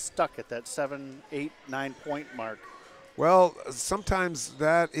kind of been stuck at that 7, 8, 9 point mark. Well, sometimes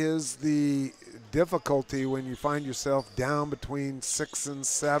that is the difficulty when you find yourself down between 6 and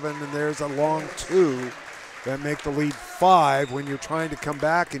 7, and there's a long 2 that make the lead 5 when you're trying to come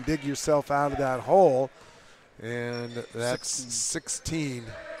back and dig yourself out of that hole. And that's 16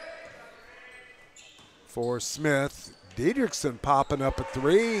 for Smith. Diedrichson popping up a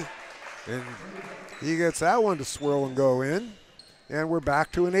 3, and he gets that one to swirl and go in. And we're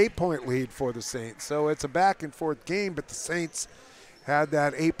back to an 8-point lead for the Saints. So it's a back and forth game, but the Saints had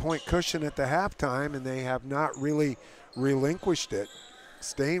that 8-point cushion at the halftime, and they have not really relinquished it.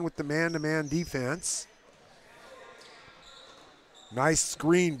 Staying with the man-to-man defense. Nice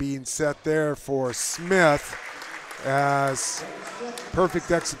screen being set there for Smith, as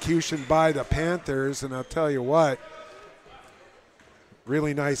perfect execution by the Panthers. And I'll tell you what,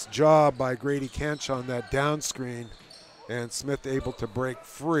 really nice job by Grady Kench on that down screen, and Smith able to break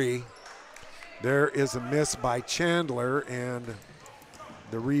free. There is a miss by Chandler, and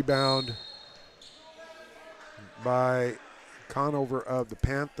the rebound by Conover of the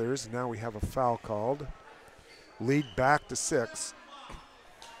Panthers. Now we have a foul called. Lead back to 6.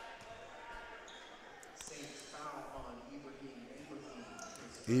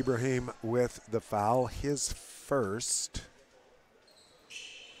 Ibrahim with the foul, his first.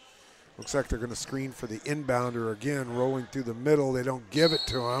 Looks like they're going to screen for the inbounder again, rolling through the middle. They don't give it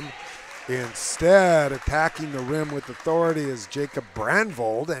to him. Instead, attacking the rim with authority is Jacob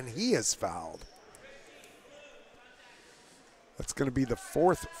Brandvold, and he is fouled. That's going to be the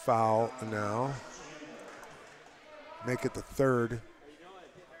 4th foul now. Make it the 3rd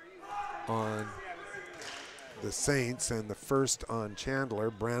on the Saints, and the 1st on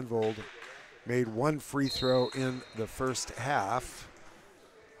Chandler. Brandvold made 1 free throw in the first half.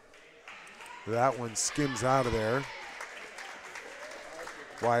 That one skims out of there.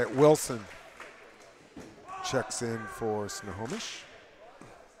 Wyatt Wilson checks in for Snohomish.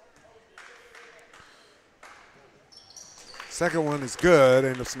 Second one is good,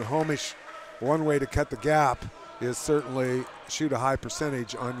 and if Snohomish, one way to cut the gap is certainly shoot a high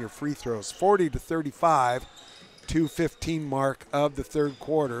percentage on your free throws. 40-35, 2:15 mark of the 3rd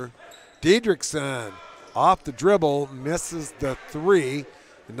quarter. Diedrichson off the dribble, misses the 3.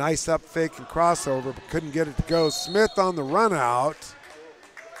 A nice up fake and crossover, but couldn't get it to go. Smith on the run out.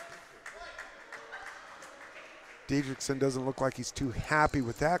 Diedrichson doesn't look like he's too happy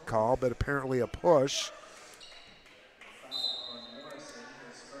with that call, but apparently a push.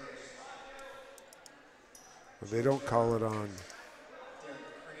 But they don't call it on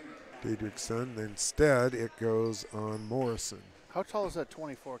Diedrichson. Instead, it goes on Morrison. How tall is that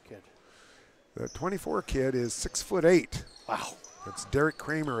 24 kid? The 24 kid is 6'8". Wow. It's Derek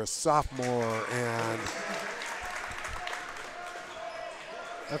Kramer, a sophomore, and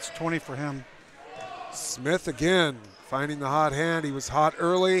that's 20 for him. Smith again finding the hot hand. He was hot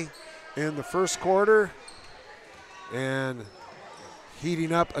early in the first quarter and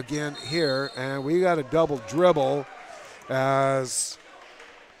heating up again here. And we got a double dribble as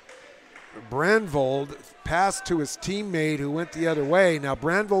Brandvold passed to his teammate who went the other way. Now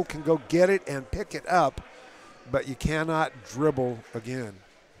Brandvold can go get it and pick it up, but you cannot dribble again.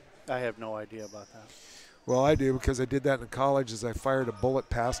 I have no idea about that. Well, I do, because I did that in college as I fired a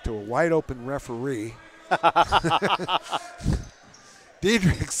bullet pass to a wide open referee.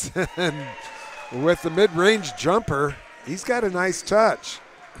 Diedrichson with the mid-range jumper. He's got a nice touch.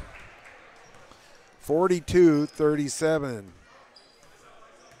 42-37.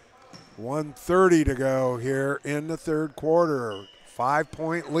 1:30 to go here in the 3rd quarter.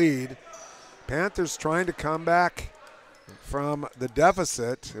 5-point lead. Panthers trying to come back from the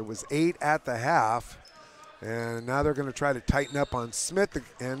deficit. It was 8 at the half. And now they're going to try to tighten up on Smith.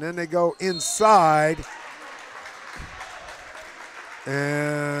 And then they go inside.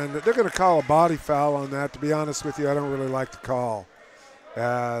 And they're going to call a body foul on that. To be honest with you, I don't really like the call.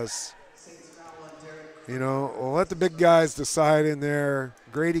 As, you know, we'll let the big guys decide in there.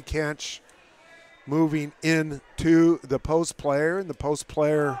 Grady Kench moving into the post player, and the post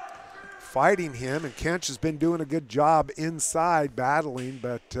player fighting him. And Kench has been doing a good job inside battling,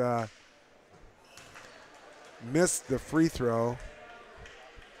 but missed the free throw.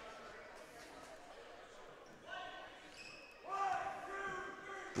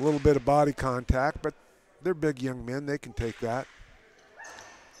 A little bit of body contact, but they're big young men. They can take that.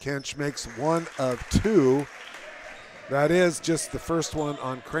 Kench makes 1 of 2. That is just the first one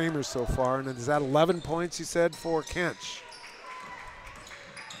on Kramer so far. And is that 11 points, you said, for Kench?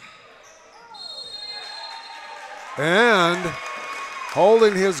 And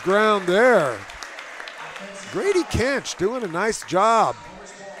holding his ground there. Grady Kench doing a nice job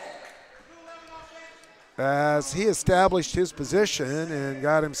as he established his position and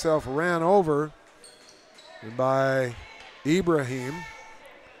got himself ran over by Ibrahim.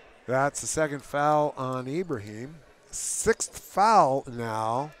 That's the second foul on Ibrahim. Sixth foul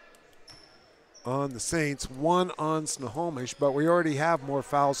now on the Saints, one on Snohomish, but we already have more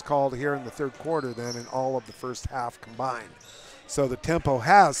fouls called here in the third quarter than in all of the first half combined. So the tempo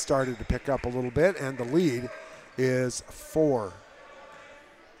has started to pick up a little bit, and the lead is 4.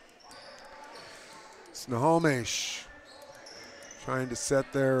 Snohomish trying to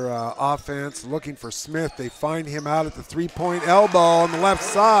set their offense, looking for Smith. They find him out at the three-point elbow on the left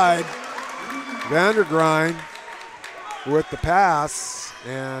side. Vandergrind with the pass,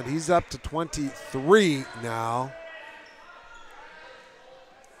 and he's up to 23 now,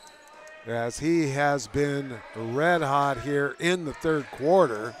 as he has been red hot here in the third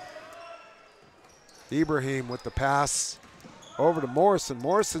quarter. Ibrahim with the pass over to Morrison.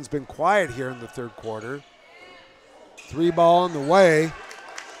 Morrison's been quiet here in the third quarter. 3-ball on the way,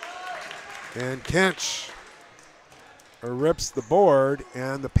 and Kench rips the board,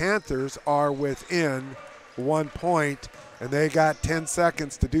 and the Panthers are within 1 point, and they got 10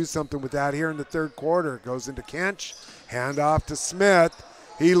 seconds to do something with that here in the third quarter. Goes into Kench, handoff to Smith.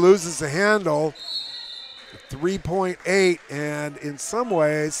 He loses the handle, 3.8, and in some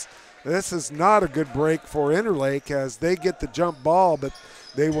ways, this is not a good break for Interlake, as they get the jump ball, but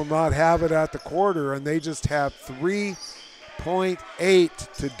they will not have it at the quarter, and they just have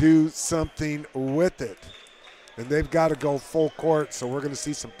 3.8 to do something with it. And they've got to go full court, so we're going to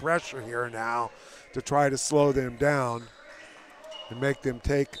see some pressure here now to try to slow them down and make them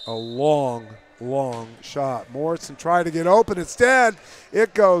take a long shot. Morrison tried to get open. Instead,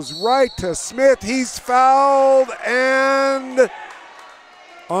 it goes right to Smith. He's fouled and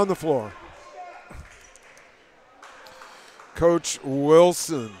on the floor. Coach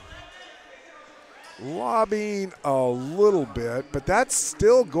Wilson lobbying a little bit, but that's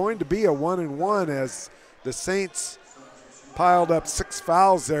still going to be a 1-and-1, as the Saints piled up 6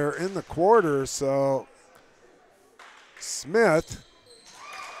 fouls there in the quarter. So Smith,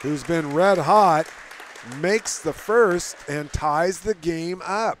 who's been red hot, makes the first and ties the game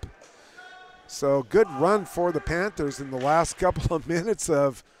up. So good run for the Panthers in the last couple of minutes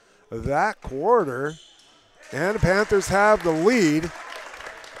of that quarter. And the Panthers have the lead,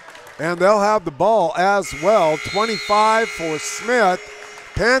 and they'll have the ball as well. 25 for Smith.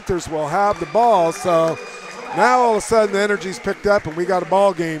 Panthers will have the ball. So now all of a sudden the energy's picked up, and we got a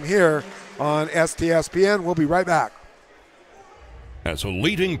ball game here on STSPN. We'll be right back. As a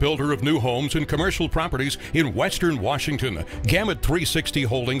leading builder of new homes and commercial properties in Western Washington, Gamut 360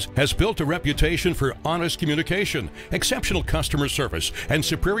 Holdings has built a reputation for honest communication, exceptional customer service, and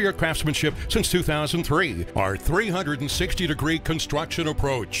superior craftsmanship since 2003. Our 360-degree construction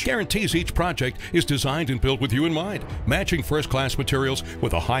approach guarantees each project is designed and built with you in mind, matching first-class materials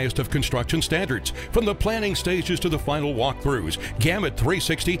with the highest of construction standards. From the planning stages to the final walkthroughs, Gamut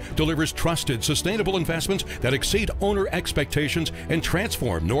 360 delivers trusted, sustainable investments that exceed owner expectations and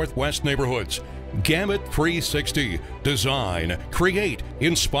transform Northwest neighborhoods. Gamut 360. Design, create,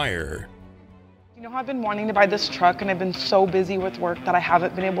 inspire. You know, I've been wanting to buy this truck, and I've been so busy with work that I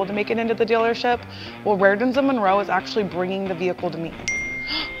haven't been able to make it into the dealership. Well, Rairdens of Monroe is actually bringing the vehicle to me.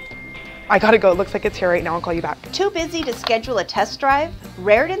 I gotta go. It looks like it's here right now. I'll call you back. Too busy to schedule a test drive?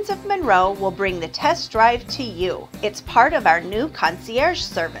 Rairdens of Monroe will bring the test drive to you. It's part of our new concierge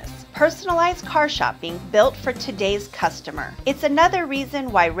service. Personalized car shopping built for today's customer. It's another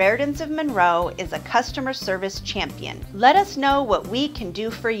reason why Rairdens of Monroe is a customer service champion. Let us know what we can do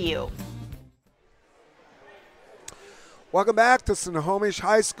for you. Welcome back to Snohomish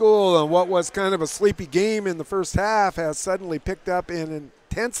High School. And what was kind of a sleepy game in the first half has suddenly picked up in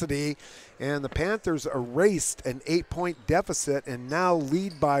intensity, and the Panthers erased an 8-point deficit and now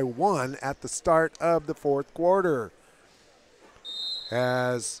lead by 1 at the start of the fourth quarter,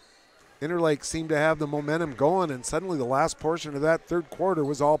 as Interlake seemed to have the momentum going, and suddenly the last portion of that third quarter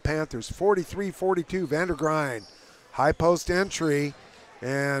was all Panthers. 43-42, Vandergrind, high post entry,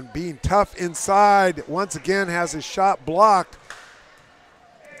 and being tough inside, once again has his shot blocked,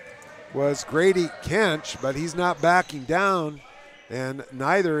 was Grady Kench, but he's not backing down, and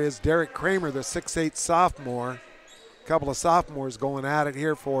neither is Derek Kramer, the 6'8 sophomore. A couple of sophomores going at it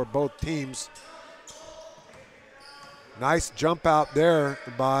here for both teams. Nice jump out there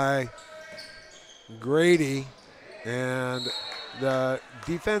by Grady, and the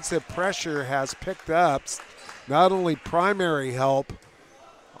defensive pressure has picked up. Not only primary help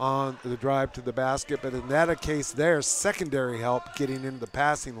on the drive to the basket, but in that case there, secondary help getting into the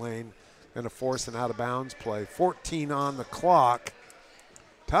passing lane and a force an out of bounds play. 14 on the clock.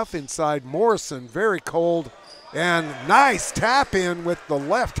 Tough inside Morrison, very cold, and nice tap in with the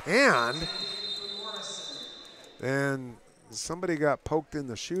left hand. And somebody got poked in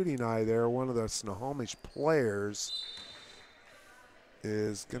the shooting eye there. One of the Snohomish players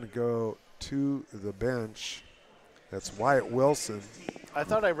is going to go to the bench. That's Wyatt Wilson. I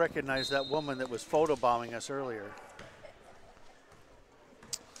thought I recognized that woman that was photobombing us earlier.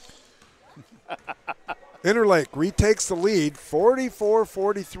 Interlake retakes the lead,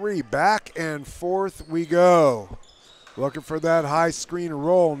 44-43. Back and forth we go. Looking for that high screen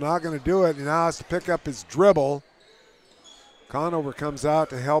roll. Not going to do it. He now has to pick up his dribble. Conover comes out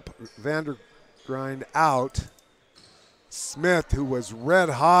to help Vandergrind out. Smith, who was red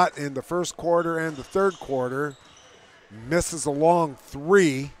hot in the first quarter and the third quarter, misses a long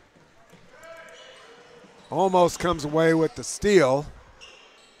three. Almost comes away with the steal.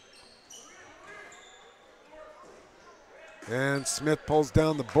 And Smith pulls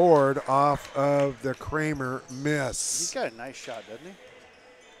down the board off of the Kramer miss. He's got a nice shot, doesn't he?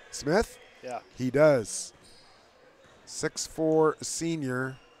 Smith? Yeah. He does. 6'4"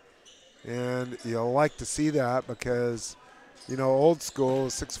 senior. And you'll like to see that because, you know, old school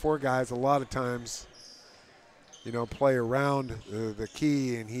 6'4" guys a lot of times, you know, play around the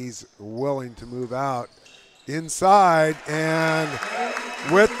key, and he's willing to move out inside and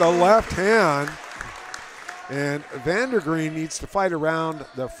with the left hand. And Vandergreen needs to fight around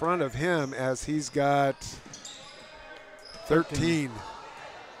the front of him as he's got 13.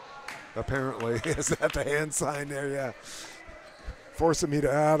 Apparently. Is that the hand sign there? Yeah. Forcing me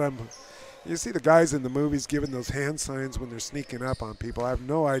to add him. You see the guys in the movies giving those hand signs when they're sneaking up on people. I have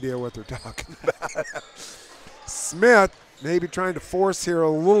no idea what they're talking about. Smith maybe trying to force here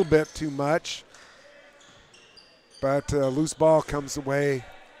a little bit too much. But loose ball comes away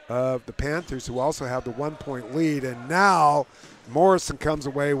of the Panthers, who also have the 1-point lead. And now Morrison comes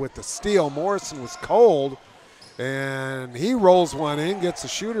away with the steal. Morrison was cold, and he rolls one in, gets a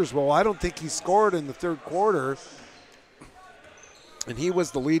shooter's roll. I don't think he scored in the third quarter, and he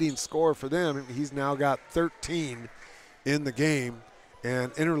was the leading scorer for them. He's now got 13 in the game,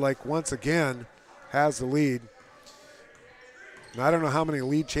 and Interlake once again has the lead. And I don't know how many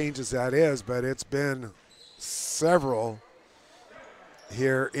lead changes that is, but it's been several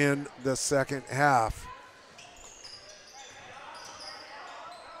here in the second half.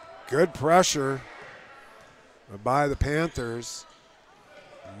 Good pressure by the Panthers.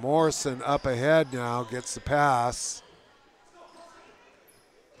 Morrison up ahead now, gets the pass.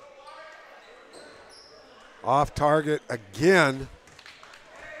 Off target again.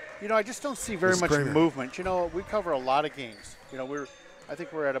 You know, I just don't see very much movement. You know, we cover a lot of games. You know, I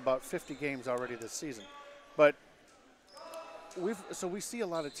think we're at about 50 games already this season. But we see a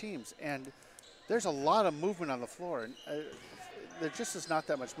lot of teams, and there's a lot of movement on the floor, and there just is not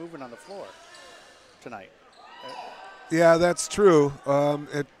that much movement on the floor tonight. Yeah, that's true. As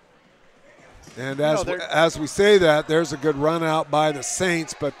we say that, there's a good run out by the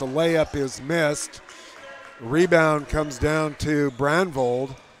Saints, but the layup is missed. Rebound comes down to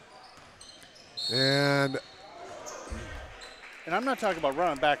Brandvold, and I'm not talking about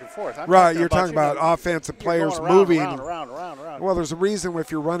running back and forth. You're talking about offensive players moving. Around. Well, there's a reason if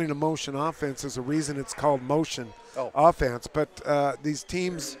you're running a motion offense, there's a reason it's called motion offense. But these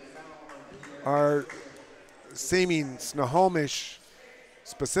teams are seeming, Snohomish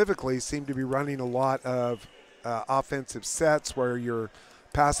specifically, seem to be running a lot of offensive sets where you're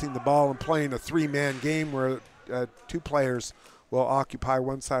passing the ball and playing a three-man game where two players will occupy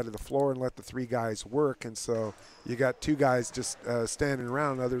one side of the floor and let the three guys work. And so you got two guys just standing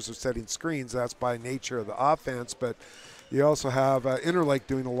around. Others are setting screens. That's by nature of the offense. But you also have Interlake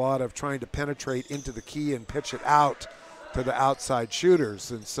doing a lot of trying to penetrate into the key and pitch it out to the outside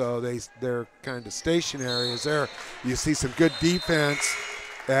shooters. And so they're kind of stationary. As there you see some good defense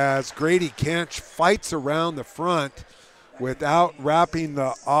as Grady Kench fights around the front without wrapping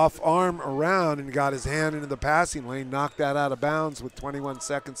the off arm around and got his hand into the passing lane, knocked that out of bounds with 21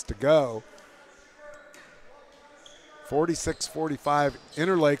 seconds to go. 46-45,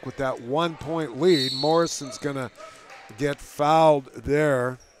 Interlake with that 1-point lead. Morrison's going to get fouled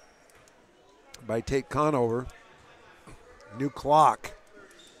there by Tate Conover. New clock,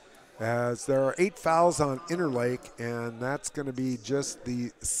 as there are 8 fouls on Interlake, and that's going to be just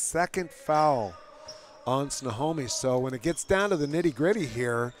the second foul on Snohomish. So when it gets down to the nitty-gritty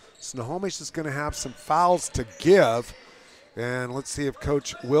here, Snohomish is going to have some fouls to give, and let's see if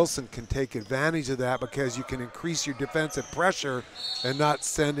Coach Wilson can take advantage of that, because you can increase your defensive pressure and not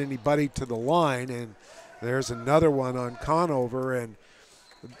send anybody to the line. And there's another one on Conover, and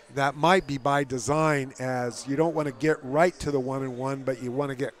that might be by design, as you don't want to get right to the 1-and-1, but you want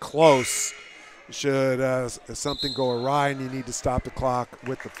to get close should something go awry and you need to stop the clock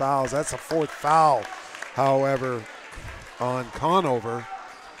with the fouls. That's a 4th foul however, on Conover.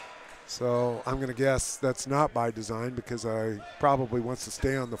 So I'm going to guess that's not by design because I probably wants to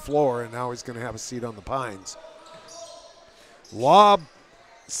stay on the floor, and now he's going to have a seat on the pines. Lob,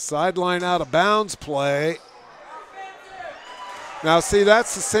 sideline out of bounds play. Now, see,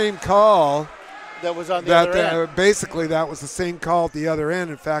 that's the same call. That was on the other end. Basically, that was the same call at the other end.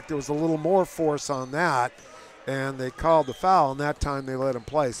 In fact, there was a little more force on that, and they called the foul, and that time they let him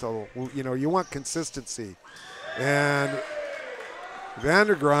play. So, you know, you want consistency. And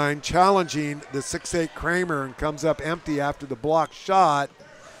Vandergrind challenging the 6'8" Kramer and comes up empty after the block shot.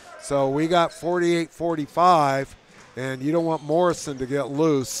 So we got 48-45, and you don't want Morrison to get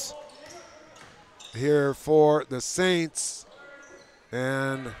loose here for the Saints.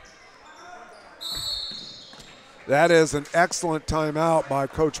 And that is an excellent timeout by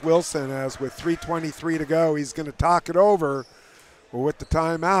Coach Wilson, as with 3:23 to go, he's going to talk it over with the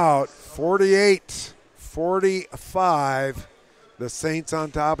timeout. 48-45, the Saints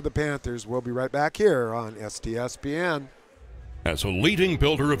on top of the Panthers. We'll be right back here on STSPN. As a leading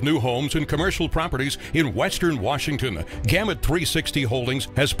builder of new homes and commercial properties in Western Washington, Gamut 360 Holdings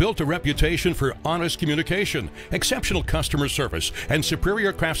has built a reputation for honest communication, exceptional customer service, and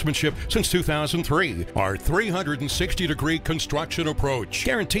superior craftsmanship since 2003. Our 360-degree construction approach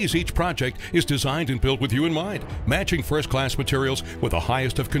guarantees each project is designed and built with you in mind, matching first-class materials with the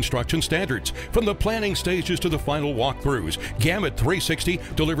highest of construction standards. From the planning stages to the final walkthroughs, Gamut 360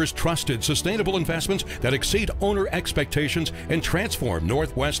 delivers trusted, sustainable investments that exceed owner expectations and transform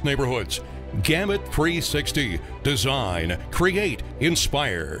Northwest neighborhoods. Gamut 360. Design, create,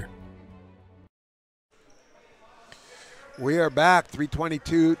 inspire. We are back,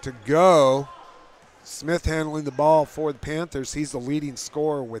 3:22 to go. Smith handling the ball for the Panthers. He's the leading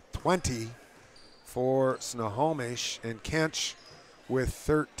scorer with 20 for Snohomish, and Kench with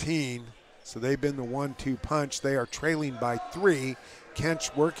 13. So they've been the 1-2 punch. They are trailing by 3.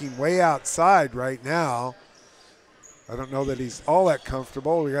 Kench working way outside right now. I don't know that he's all that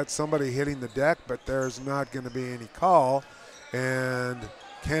comfortable. We got somebody hitting the deck, but there's not going to be any call. And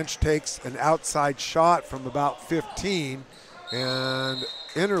Kench takes an outside shot from about 15. And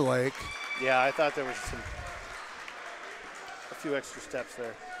Interlake. Yeah, I thought there was a few extra steps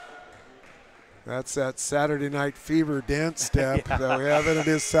there. That's that Saturday Night Fever dance step that we have, and it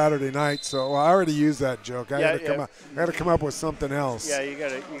is Saturday night. So I already used that joke. I got to come up with something else. Yeah, you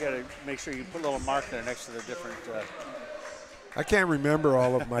gotta make sure you put a little mark there next to the different. I can't remember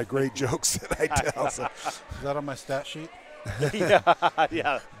all of my great jokes that I tell. So. Is that on my stat sheet?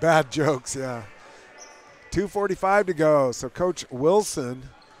 yeah. Bad jokes, yeah. 2:45 to go. So Coach Wilson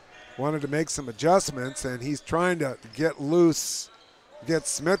wanted to make some adjustments, and he's trying to get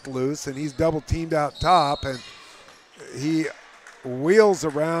Smith loose, and he's double teamed out top, and he wheels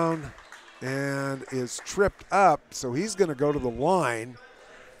around and is tripped up. So he's going to go to the line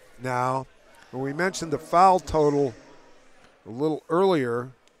now. When we mentioned the foul total a little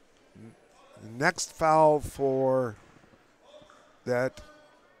earlier, next foul for that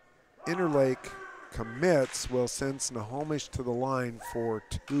Interlake commits will send Snohomish to the line for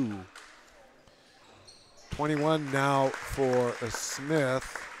 2. 21 now for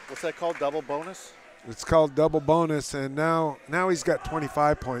Smith. What's that called, double bonus? It's called double bonus, and now he's got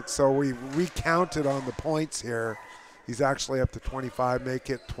 25 points. So we recounted on the points here. He's actually up to 25, make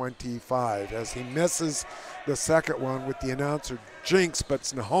it 25 as he misses the second one with the announcer jinx, but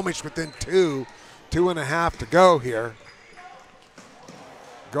Snohomish within 2.5 to go here.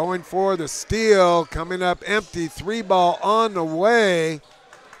 Going for the steal, coming up empty, 3-ball on the way.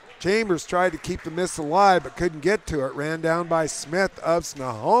 Chambers tried to keep the miss alive but couldn't get to it. Ran down by Smith of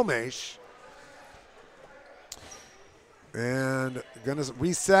Snohomish. And going to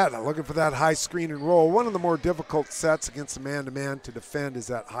reset, looking for that high screen and roll. One of the more difficult sets against a man-to-man to defend is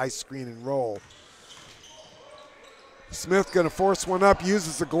that high screen and roll. Smith going to force one up,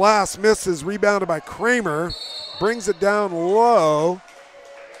 uses the glass, misses, rebounded by Kramer. Brings it down low.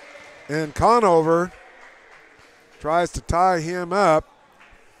 And Conover tries to tie him up.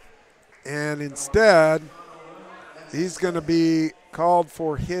 And instead, he's going to be called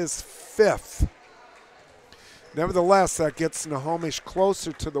for his 5th. Nevertheless, that gets Snohomish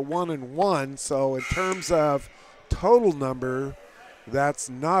closer to the 1-1. So in terms of total number, that's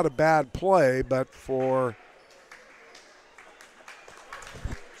not a bad play, but for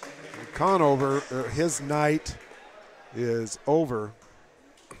Conover, his night is over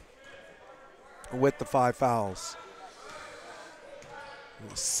with the 5 fouls.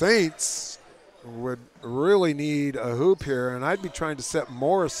 The Saints would really need a hoop here, and I'd be trying to set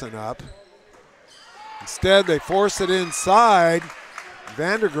Morrison up. Instead, they force it inside.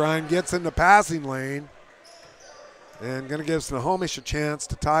 Vandergrind gets in the passing lane. and going to give Snohomish a chance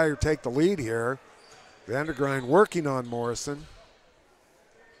to tie or take the lead here. Vandergrind working on Morrison.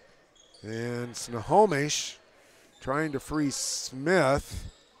 And Snohomish trying to free Smith.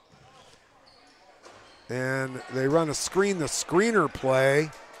 And they run a screen, the screener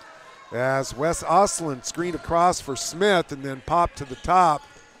play, as Wes Oslin screened across for Smith and then popped to the top.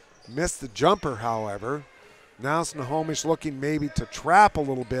 Missed the jumper, however. Now Snohomish looking maybe to trap a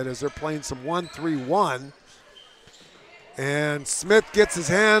little bit as they're playing some 1-3-1. And Smith gets his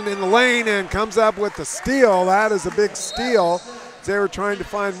hand in the lane and comes up with a steal. That is a big steal. They were trying to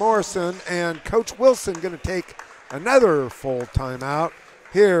find Morrison, and Coach Wilson going to take another full timeout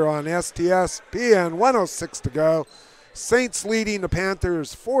here on STSPN. 1:06 to go. Saints leading the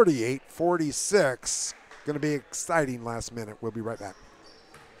Panthers 48-46. Going to be exciting last minute. We'll be right back.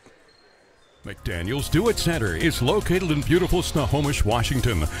 McDaniel's Do-It Center is located in beautiful Snohomish,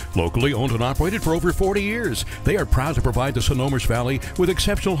 Washington. Locally owned and operated for over 40 years, they are proud to provide the Snohomish Valley with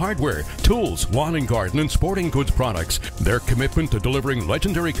exceptional hardware, tools, lawn and garden, and sporting goods products. Their commitment to delivering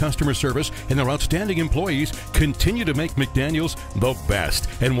legendary customer service and their outstanding employees continue to make McDaniel's the best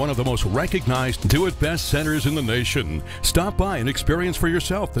and one of the most recognized do-it-best centers in the nation. Stop by and experience for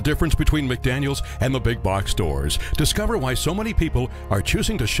yourself the difference between McDaniel's and the big box stores. Discover why so many people are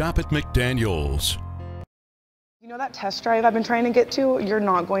choosing to shop at McDaniel's. You know that test drive I've been trying to get to? You're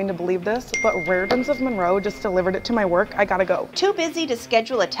not going to believe this, but Raritan's of Monroe just delivered it to my work. I gotta go. Too busy to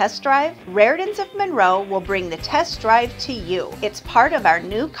schedule a test drive? Raritan's of Monroe will bring the test drive to you. It's part of our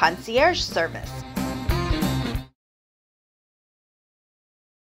new concierge service.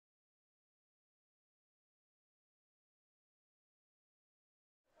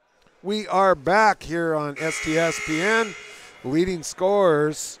 We are back here on STSPN. Leading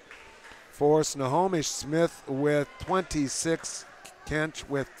scorers for Snohomish: Smith with 26, Kench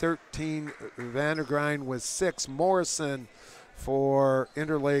with 13, Vandergrind with 6, Morrison for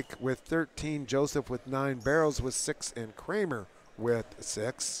Interlake with 13, Joseph with 9, Barrows with 6, and Kramer with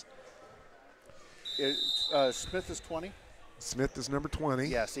 6. Smith is 20? Smith is number 20.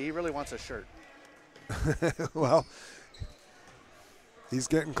 Yeah, see, he really wants a shirt. Well, he's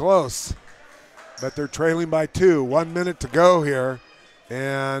getting close, but they're trailing by 2. 1 minute to go here.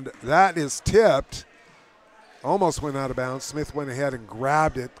 And that is tipped. Almost went out of bounds. Smith went ahead and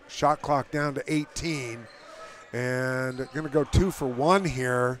grabbed it. Shot clock down to 18. And going to go 2 for 1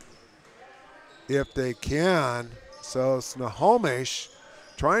 here if they can. So Snohomish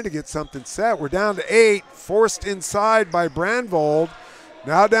trying to get something set. We're down to 8. Forced inside by Brandvold.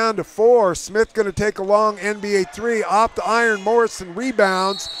 Now down to 4. Smith going to take a long NBA 3. Off the iron. Morrison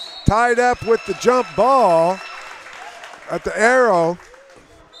rebounds. Tied up with the jump ball at the arrow,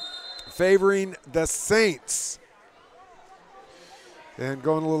 favoring the Saints. And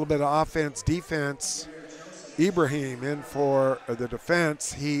going a little bit of offense, defense. Ibrahim in for the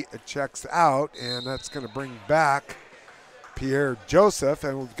defense. He checks out, and that's going to bring back Pierre Joseph.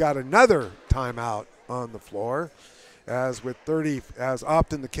 And we've got another timeout on the floor. As with 30, as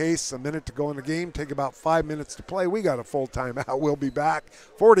often the case, a minute to go in the game, take about 5 minutes to play. We got a full timeout. We'll be back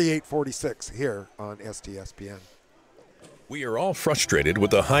 48-46 here on STSPN. We are all frustrated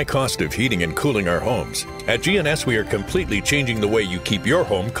with the high cost of heating and cooling our homes. At GNS, we are completely changing the way you keep your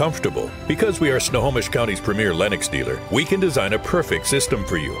home comfortable. Because we are Snohomish County's premier Lennox dealer, we can design a perfect system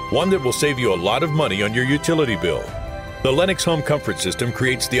for you, one that will save you a lot of money on your utility bill. The Lennox Home Comfort System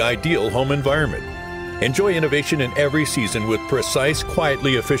creates the ideal home environment. Enjoy innovation in every season with precise,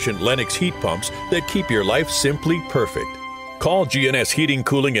 quietly efficient Lennox heat pumps that keep your life simply perfect. Call GNS Heating,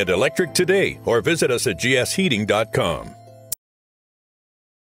 Cooling, and Electric today or visit us at gsheating.com.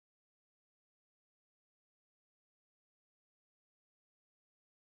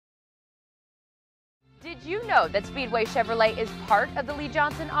 Did you know that Speedway Chevrolet is part of the Lee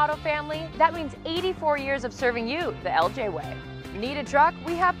Johnson Auto family? That means 84 years of serving you the LJ way. Need a truck?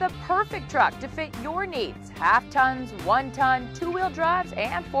 We have the perfect truck to fit your needs. Half tons, 1 ton, 2-wheel drives,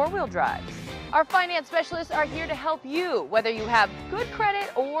 and 4-wheel drives. Our finance specialists are here to help you, whether you have good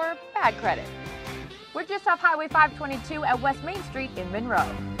credit or bad credit. We're just off Highway 522 at West Main Street in Monroe.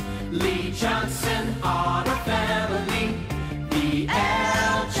 Lee Johnson Auto Family, the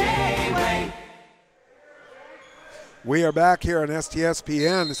LJ way. We are back here on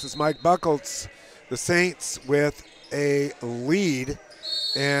STSPN. This is Mike Buckholtz. The Saints with a lead,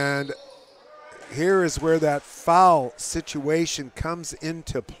 and here is where that foul situation comes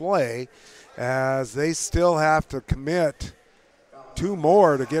into play, as they still have to commit 2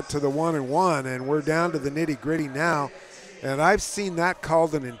 more to get to the 1-and-1, and we're down to the nitty-gritty now. And I've seen that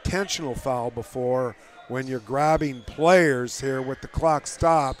called an intentional foul before, when you're grabbing players here with the clock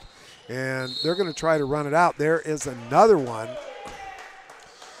stopped and they're going to try to run it out. There is another one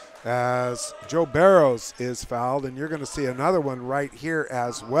as Joe Barrows is fouled, and you're going to see another one right here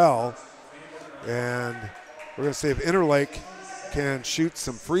as well. And we're going to see if Interlake can shoot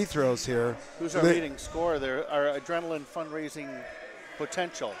some free throws here. Who's our leading scorer there? Our adrenaline fundraising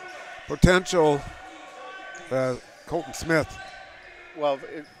potential. Colton Smith. Well,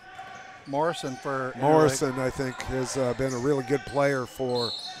 Morrison for Morrison, I think, has been a really good player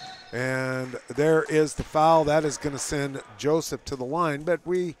for. And there is the foul. That is going to send Joseph to the line. But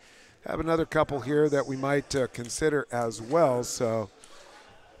we have another couple here that we might consider as well. So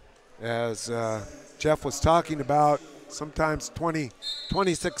as Jeff was talking about, sometimes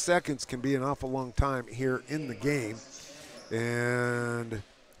 26 seconds can be an awful long time here in the game. And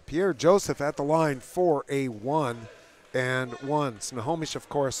Pierre Joseph at the line for a 1-and-1. Snohomish, of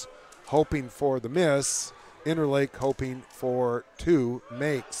course, hoping for the miss. Interlake hoping for 2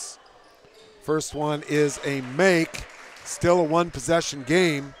 makes. First one is a make. Still a 1-possession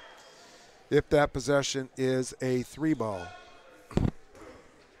game if that possession is a 3-ball.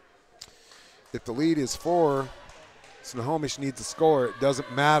 If the lead is 4, Snohomish needs a score. It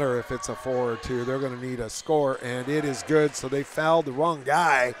doesn't matter if it's a 4 or 2. They're going to need a score, and it is good. So they fouled the wrong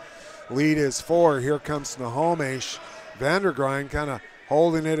guy. Lead is 4. Here comes Snohomish. Vandergrind kind of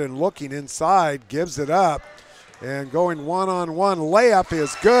holding it and looking inside, gives it up. And going one-on-one layup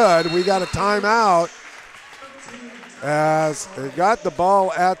is good. We got a timeout as they got the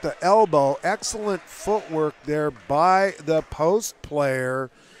ball at the elbow. Excellent footwork there by the post player,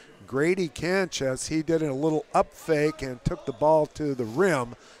 Grady Kench, as he did a little up fake and took the ball to the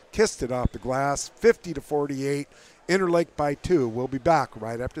rim, kissed it off the glass, 50-48, Interlake by 2. We'll be back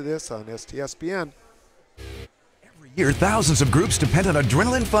right after this on STSPN. Year, thousands of groups depend on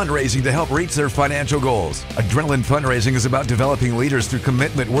Adrenaline fundraising to help reach their financial goals. Adrenaline fundraising is about developing leaders through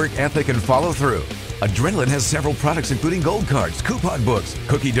commitment, work ethic, and follow through. Adrenaline has several products including gold cards, coupon books,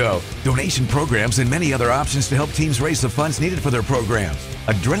 cookie dough, donation programs, and many other options to help teams raise the funds needed for their programs.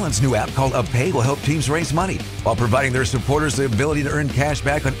 Adrenaline's new app called UpPay will help teams raise money while providing their supporters the ability to earn cash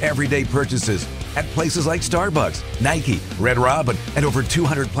back on everyday purchases at places like Starbucks, Nike, Red Robin, and over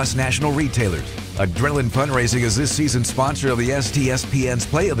 200+ national retailers. Adrenaline Fundraising is this season's sponsor of the STSPN's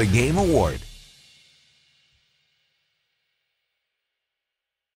Play of the Game Award.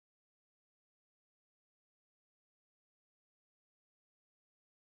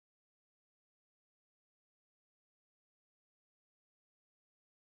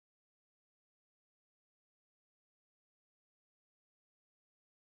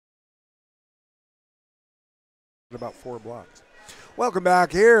 About 4 blocks. Welcome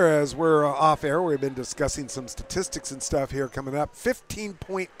back here as we're off air. We've been discussing some statistics and stuff here coming up.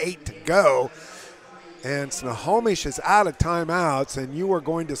 15.8 to go. And Snohomish is out of timeouts, and you are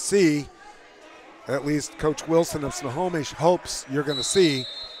going to see, at least Coach Wilson of Snohomish hopes you're going to see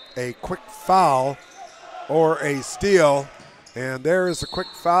a quick foul or a steal. And there is a quick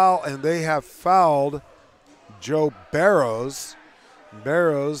foul, and they have fouled Joe Barrows.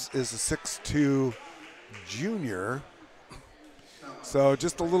 Barrows is a 6'2" junior. So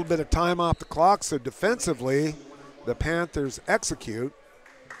just a little bit of time off the clock. So defensively, the Panthers execute.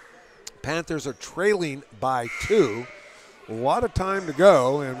 Panthers are trailing by 2. A lot of time to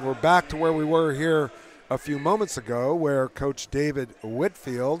go, and we're back to where we were here a few moments ago, where Coach David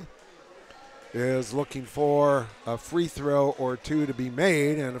Whitfield is looking for a free throw or 2 to be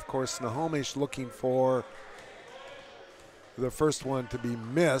made, and of course Snohomish looking for the first one to be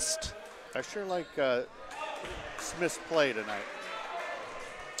missed. I sure like Smith's play tonight.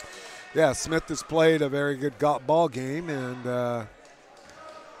 Yeah, Smith has played a very good ball game, and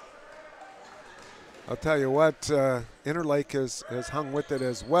I'll tell you what, Interlake has hung with it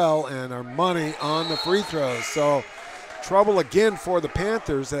as well, and our money on the free throws. So trouble again for the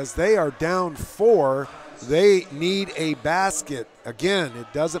Panthers as they are down 4. They need a basket. Again,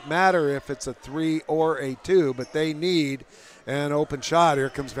 it doesn't matter if it's a 3 or a 2, but they need an open shot. Here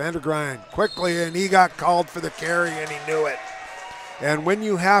comes Vandergrind quickly, and he got called for the carry, and he knew it. And when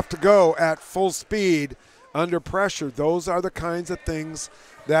you have to go at full speed under pressure, those are the kinds of things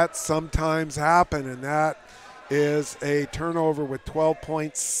that sometimes happen, and that is a turnover with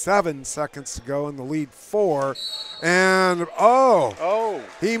 12.7 seconds to go in the lead 4. And,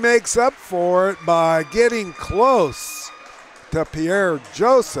 he makes up for it by getting close to Pierre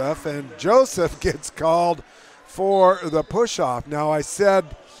Joseph, and Joseph gets called for the push-off. Now, I said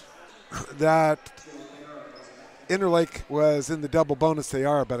that Interlake was in the double bonus. They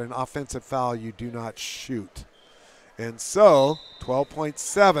are, but an offensive foul you do not shoot. And so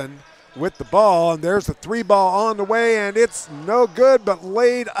 12.7 with the ball, and there's a 3-ball on the way, and it's no good, but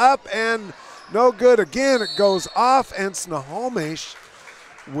laid up and no good again. It goes off, and Snohomish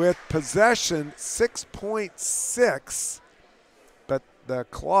with possession, 6.6, but the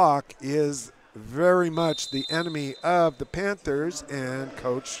clock is very much the enemy of the Panthers, and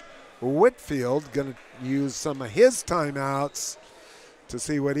Coach Whitfield going to use some of his timeouts to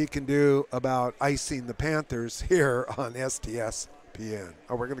see what he can do about icing the Panthers here on STSPN.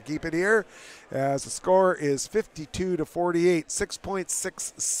 Oh, we're going to keep it here as the score is 52-48,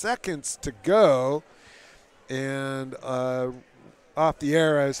 6.6 seconds to go. And off the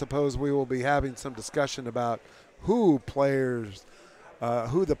air, I suppose we will be having some discussion about who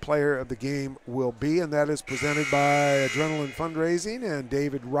the player of the game will be, and that is presented by Adrenaline Fundraising and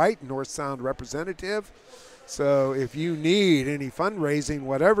David Wright, North Sound representative. So if you need any fundraising,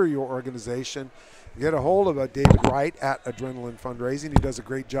 whatever your organization, get a hold of David Wright at Adrenaline Fundraising. He does a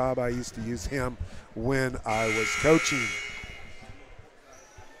great job. I used to use him when I was coaching.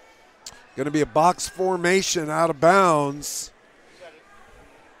 Going to be a box formation out of bounds.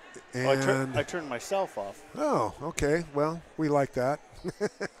 And I turned myself off. Oh, okay. Well, we like that.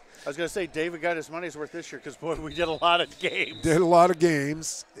 I was going to say, David got his money's worth this year because, boy, we did a lot of games. Did a lot of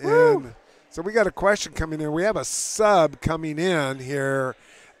games. Woo! And so we got a question coming in. We have a sub coming in here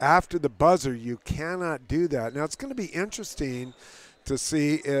after the buzzer. You cannot do that. Now, it's going to be interesting to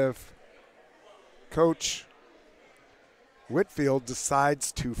see if Coach Whitfield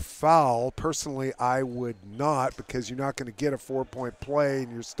decides to foul. Personally, I would not, because you're not going to get a 4-point play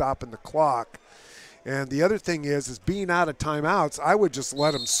and you're stopping the clock. And the other thing is being out of timeouts, I would just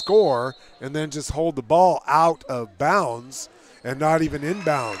let him score and then just hold the ball out of bounds and not even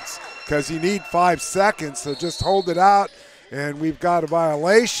inbounds, because you need 5 seconds, so just hold it out, and we've got a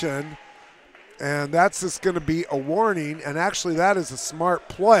violation, and that's just going to be a warning. And actually that is a smart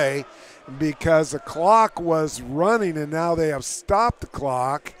play, because the clock was running and now they have stopped the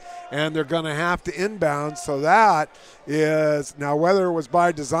clock and they're going to have to inbound. So that is, now whether it was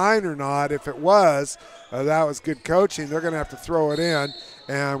by design or not, if it was, that was good coaching. They're going to have to throw it in,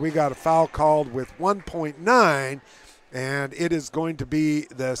 and we got a foul called with 1.9, and it is going to be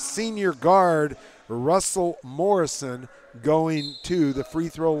the senior guard, Russell Morrison, going to the free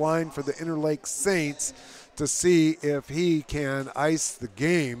throw line for the Interlake Saints to see if he can ice the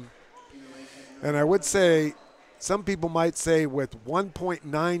game. And I would say, some people might say with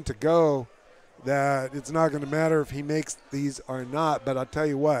 1.9 to go that it's not going to matter if he makes these or not, but I'll tell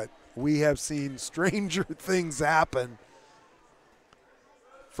you what, we have seen stranger things happen.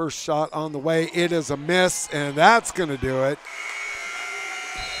 First shot on the way, it is a miss, and that's going to do it.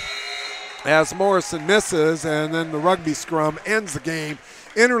 As Morrison misses, and then the rugby scrum ends the game.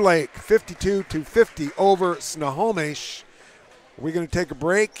 Interlake 52-50 over Snohomish. We're going to take a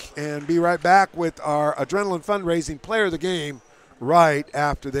break and be right back with our Adrenaline Fundraising Player of the Game right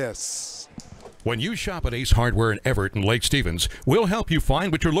after this. When you shop at Ace Hardware in Everett and Lake Stevens, we'll help you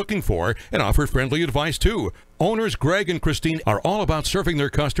find what you're looking for and offer friendly advice too. Owners Greg and Christine are all about serving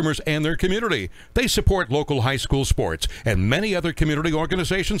their customers and their community. They support local high school sports and many other community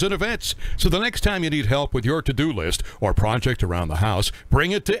organizations and events. So the next time you need help with your to-do list or project around the house,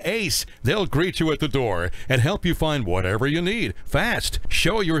 bring it to Ace. They'll greet you at the door and help you find whatever you need fast.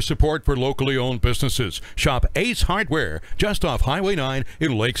 Show your support for locally owned businesses. Shop Ace Hardware just off Highway 9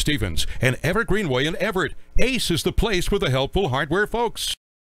 in Lake Stevens and Everett Greenway in Everett. Ace is the place with the helpful hardware folks.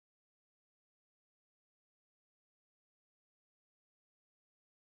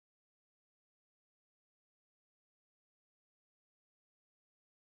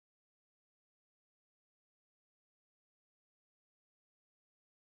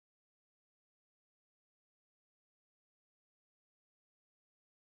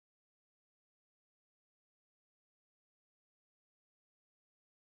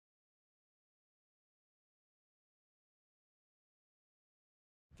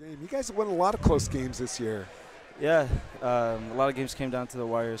 You guys have won a lot of close games this year. Yeah, a lot of games came down to the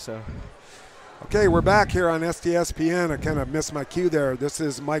wire, so. Okay, we're back here on STSPN. I kind of missed my cue there. This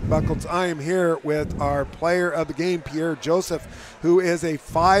is Mike Buckholtz. I am here with our player of the game, Pierre Joseph, who is a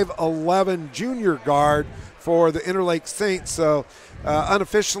 5'11" junior guard for the Interlake Saints. So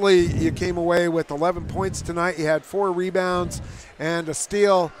unofficially, you came away with 11 points tonight. You had 4 rebounds and a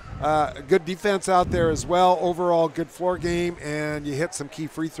steal. Good defense out there as well. Overall, good floor game, and you hit some key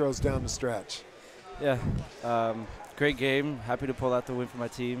free throws down the stretch. Yeah, great game. Happy to pull out the win for my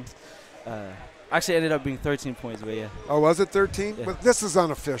team. Actually ended up being 13 points, but yeah. Oh, was it 13? Yeah. But this is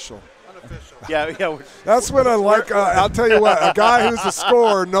unofficial. Yeah. That's what I like. I'll tell you what, a guy who's a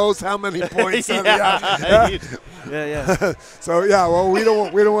scorer knows how many points. Yeah. So yeah, well, we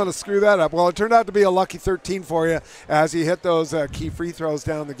don't want to screw that up. Well, it turned out to be a lucky 13 for you as you hit those key free throws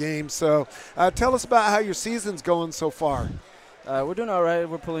down the game. So tell us about how your season's going so far. We're doing all right.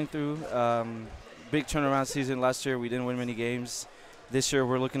 We're pulling through. Big turnaround season last year. We didn't win many games. This year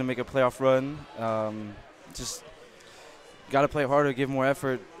we're looking to make a playoff run. Just got to play harder, give more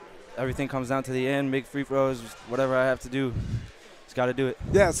effort. Everything comes down to the end. Make free throws, whatever I have to do. Just got to do it.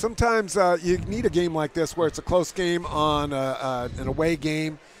 Yeah, sometimes you need a game like this where it's a close game on an away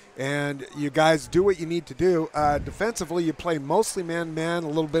game, and you guys do what you need to do. Defensively, you play mostly man-to-man, a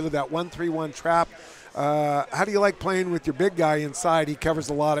little bit of that 1-3-1 trap. How do you like playing with your big guy inside? He covers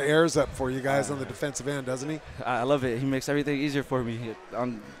a lot of airs up for you guys on the defensive end, doesn't he? I love it. He makes everything easier for me.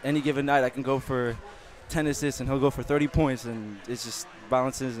 On any given night, I can go for 10 assists and he'll go for 30 points, and it just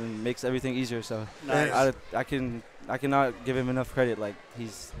balances and makes everything easier. So nice. I cannot give him enough credit. Like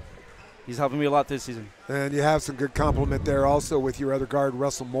he's helping me a lot this season. And you have some good compliment there also with your other guard,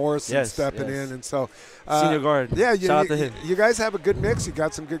 Russell Morrison, stepping in. And so senior guard. Yeah, shout out to him. You guys have a good mix. You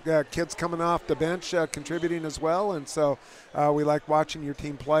got some good kids coming off the bench contributing as well. And so we like watching your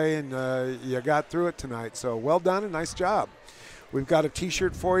team play, and you got through it tonight. So well done and nice job. We've got a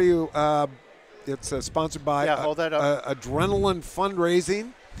T-shirt for you. It's sponsored by hold that up. Adrenaline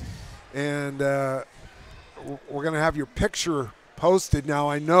Fundraising, and we're going to have your picture posted. Now,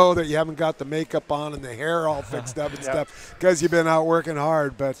 I know that you haven't got the makeup on and the hair all fixed up and stuff because you've been out working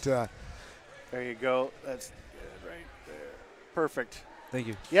hard, but there you go. That's good right there. Perfect. Thank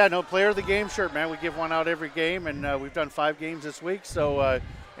you. Yeah, no, player of the game shirt, man. We give one out every game, and we've done 5 games this week. So,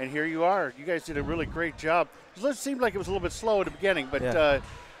 and here you are. You guys did a really great job. It seemed like it was a little bit slow at the beginning, but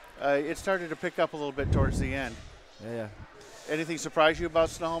it started to pick up a little bit towards the end. Yeah. Anything surprise you about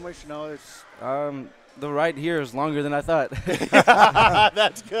Snohomish? No, it's the ride here is longer than I thought.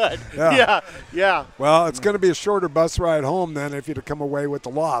 That's good. Yeah. Well, it's going to be a shorter bus ride home then if you'd come away with the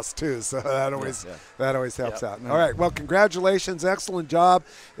loss too. So that always helps out. All right. Well, congratulations, excellent job,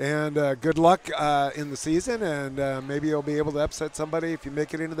 and good luck in the season. And maybe you'll be able to upset somebody if you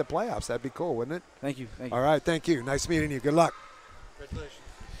make it into the playoffs. That'd be cool, wouldn't it? Thank you. All right. Thank you. Nice meeting you. Good luck. Congratulations.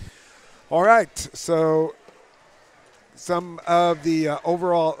 All right. So some of the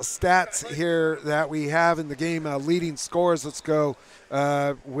overall stats here that we have in the game, leading scores. Let's go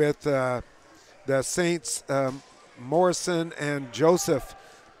with the Saints, Morrison and Joseph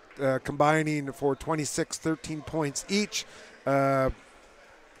combining for 26, 13 points each.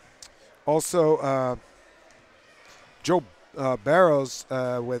 Also, Joe Barrows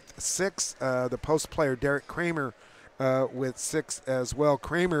with 6. The post player, Derek Kramer, with 6 as well.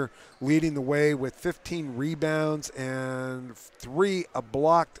 Kramer leading the way with 15 rebounds and 3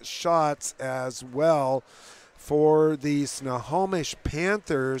 blocked shots as well for the Snohomish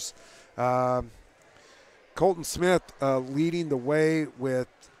Panthers. Colton Smith leading the way with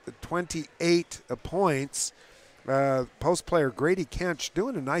 28 points. Post player Grady Kench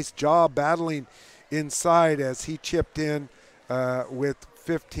doing a nice job battling inside as he chipped in with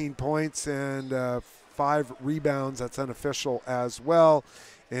 15 points and 5 rebounds. That's unofficial as well.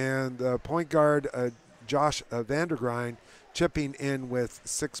 And point guard Josh Vandergrind chipping in with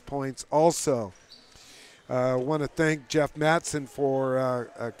 6 points also. I want to thank Jeff Matson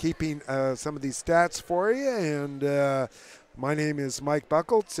for keeping some of these stats for you. And my name is Mike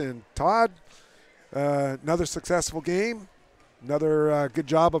Buckholtz. And Todd, another successful game, another good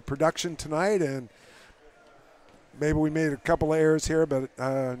job of production tonight. And maybe we made a couple of errors here, but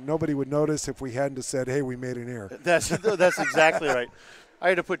nobody would notice if we hadn't have said, "Hey, we made an error." That's exactly right. I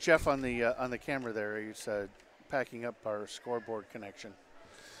had to put Jeff on the camera there. He's packing up our scoreboard connection.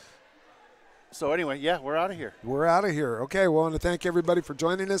 So anyway, yeah, we're out of here. We're out of here. Okay, well, I want to thank everybody for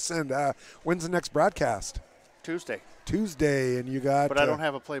joining us. And when's the next broadcast? Tuesday. And you got. But I don't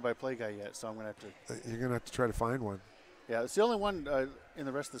have a play-by-play guy yet, so I'm gonna have to. You're gonna have to try to find one. Yeah, it's the only one in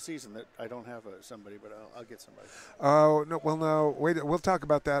the rest of the season that I don't have somebody, but I'll get somebody. Oh, no, well, no, wait, we'll talk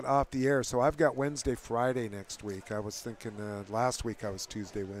about that off the air. So I've got Wednesday, Friday next week. I was thinking last week I was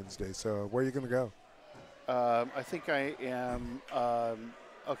Tuesday, Wednesday. So where are you going to go? I think I am.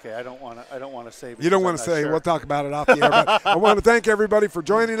 Okay, I don't want to say. You don't want to say. Sure. We'll talk about it off the air. But I want to thank everybody for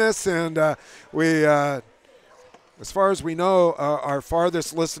joining us, and we. As far as we know, our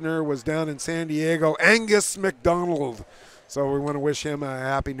farthest listener was down in San Diego, Angus McDonald. So we want to wish him a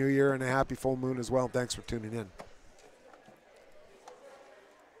happy new year and a happy full moon as well. Thanks for tuning in.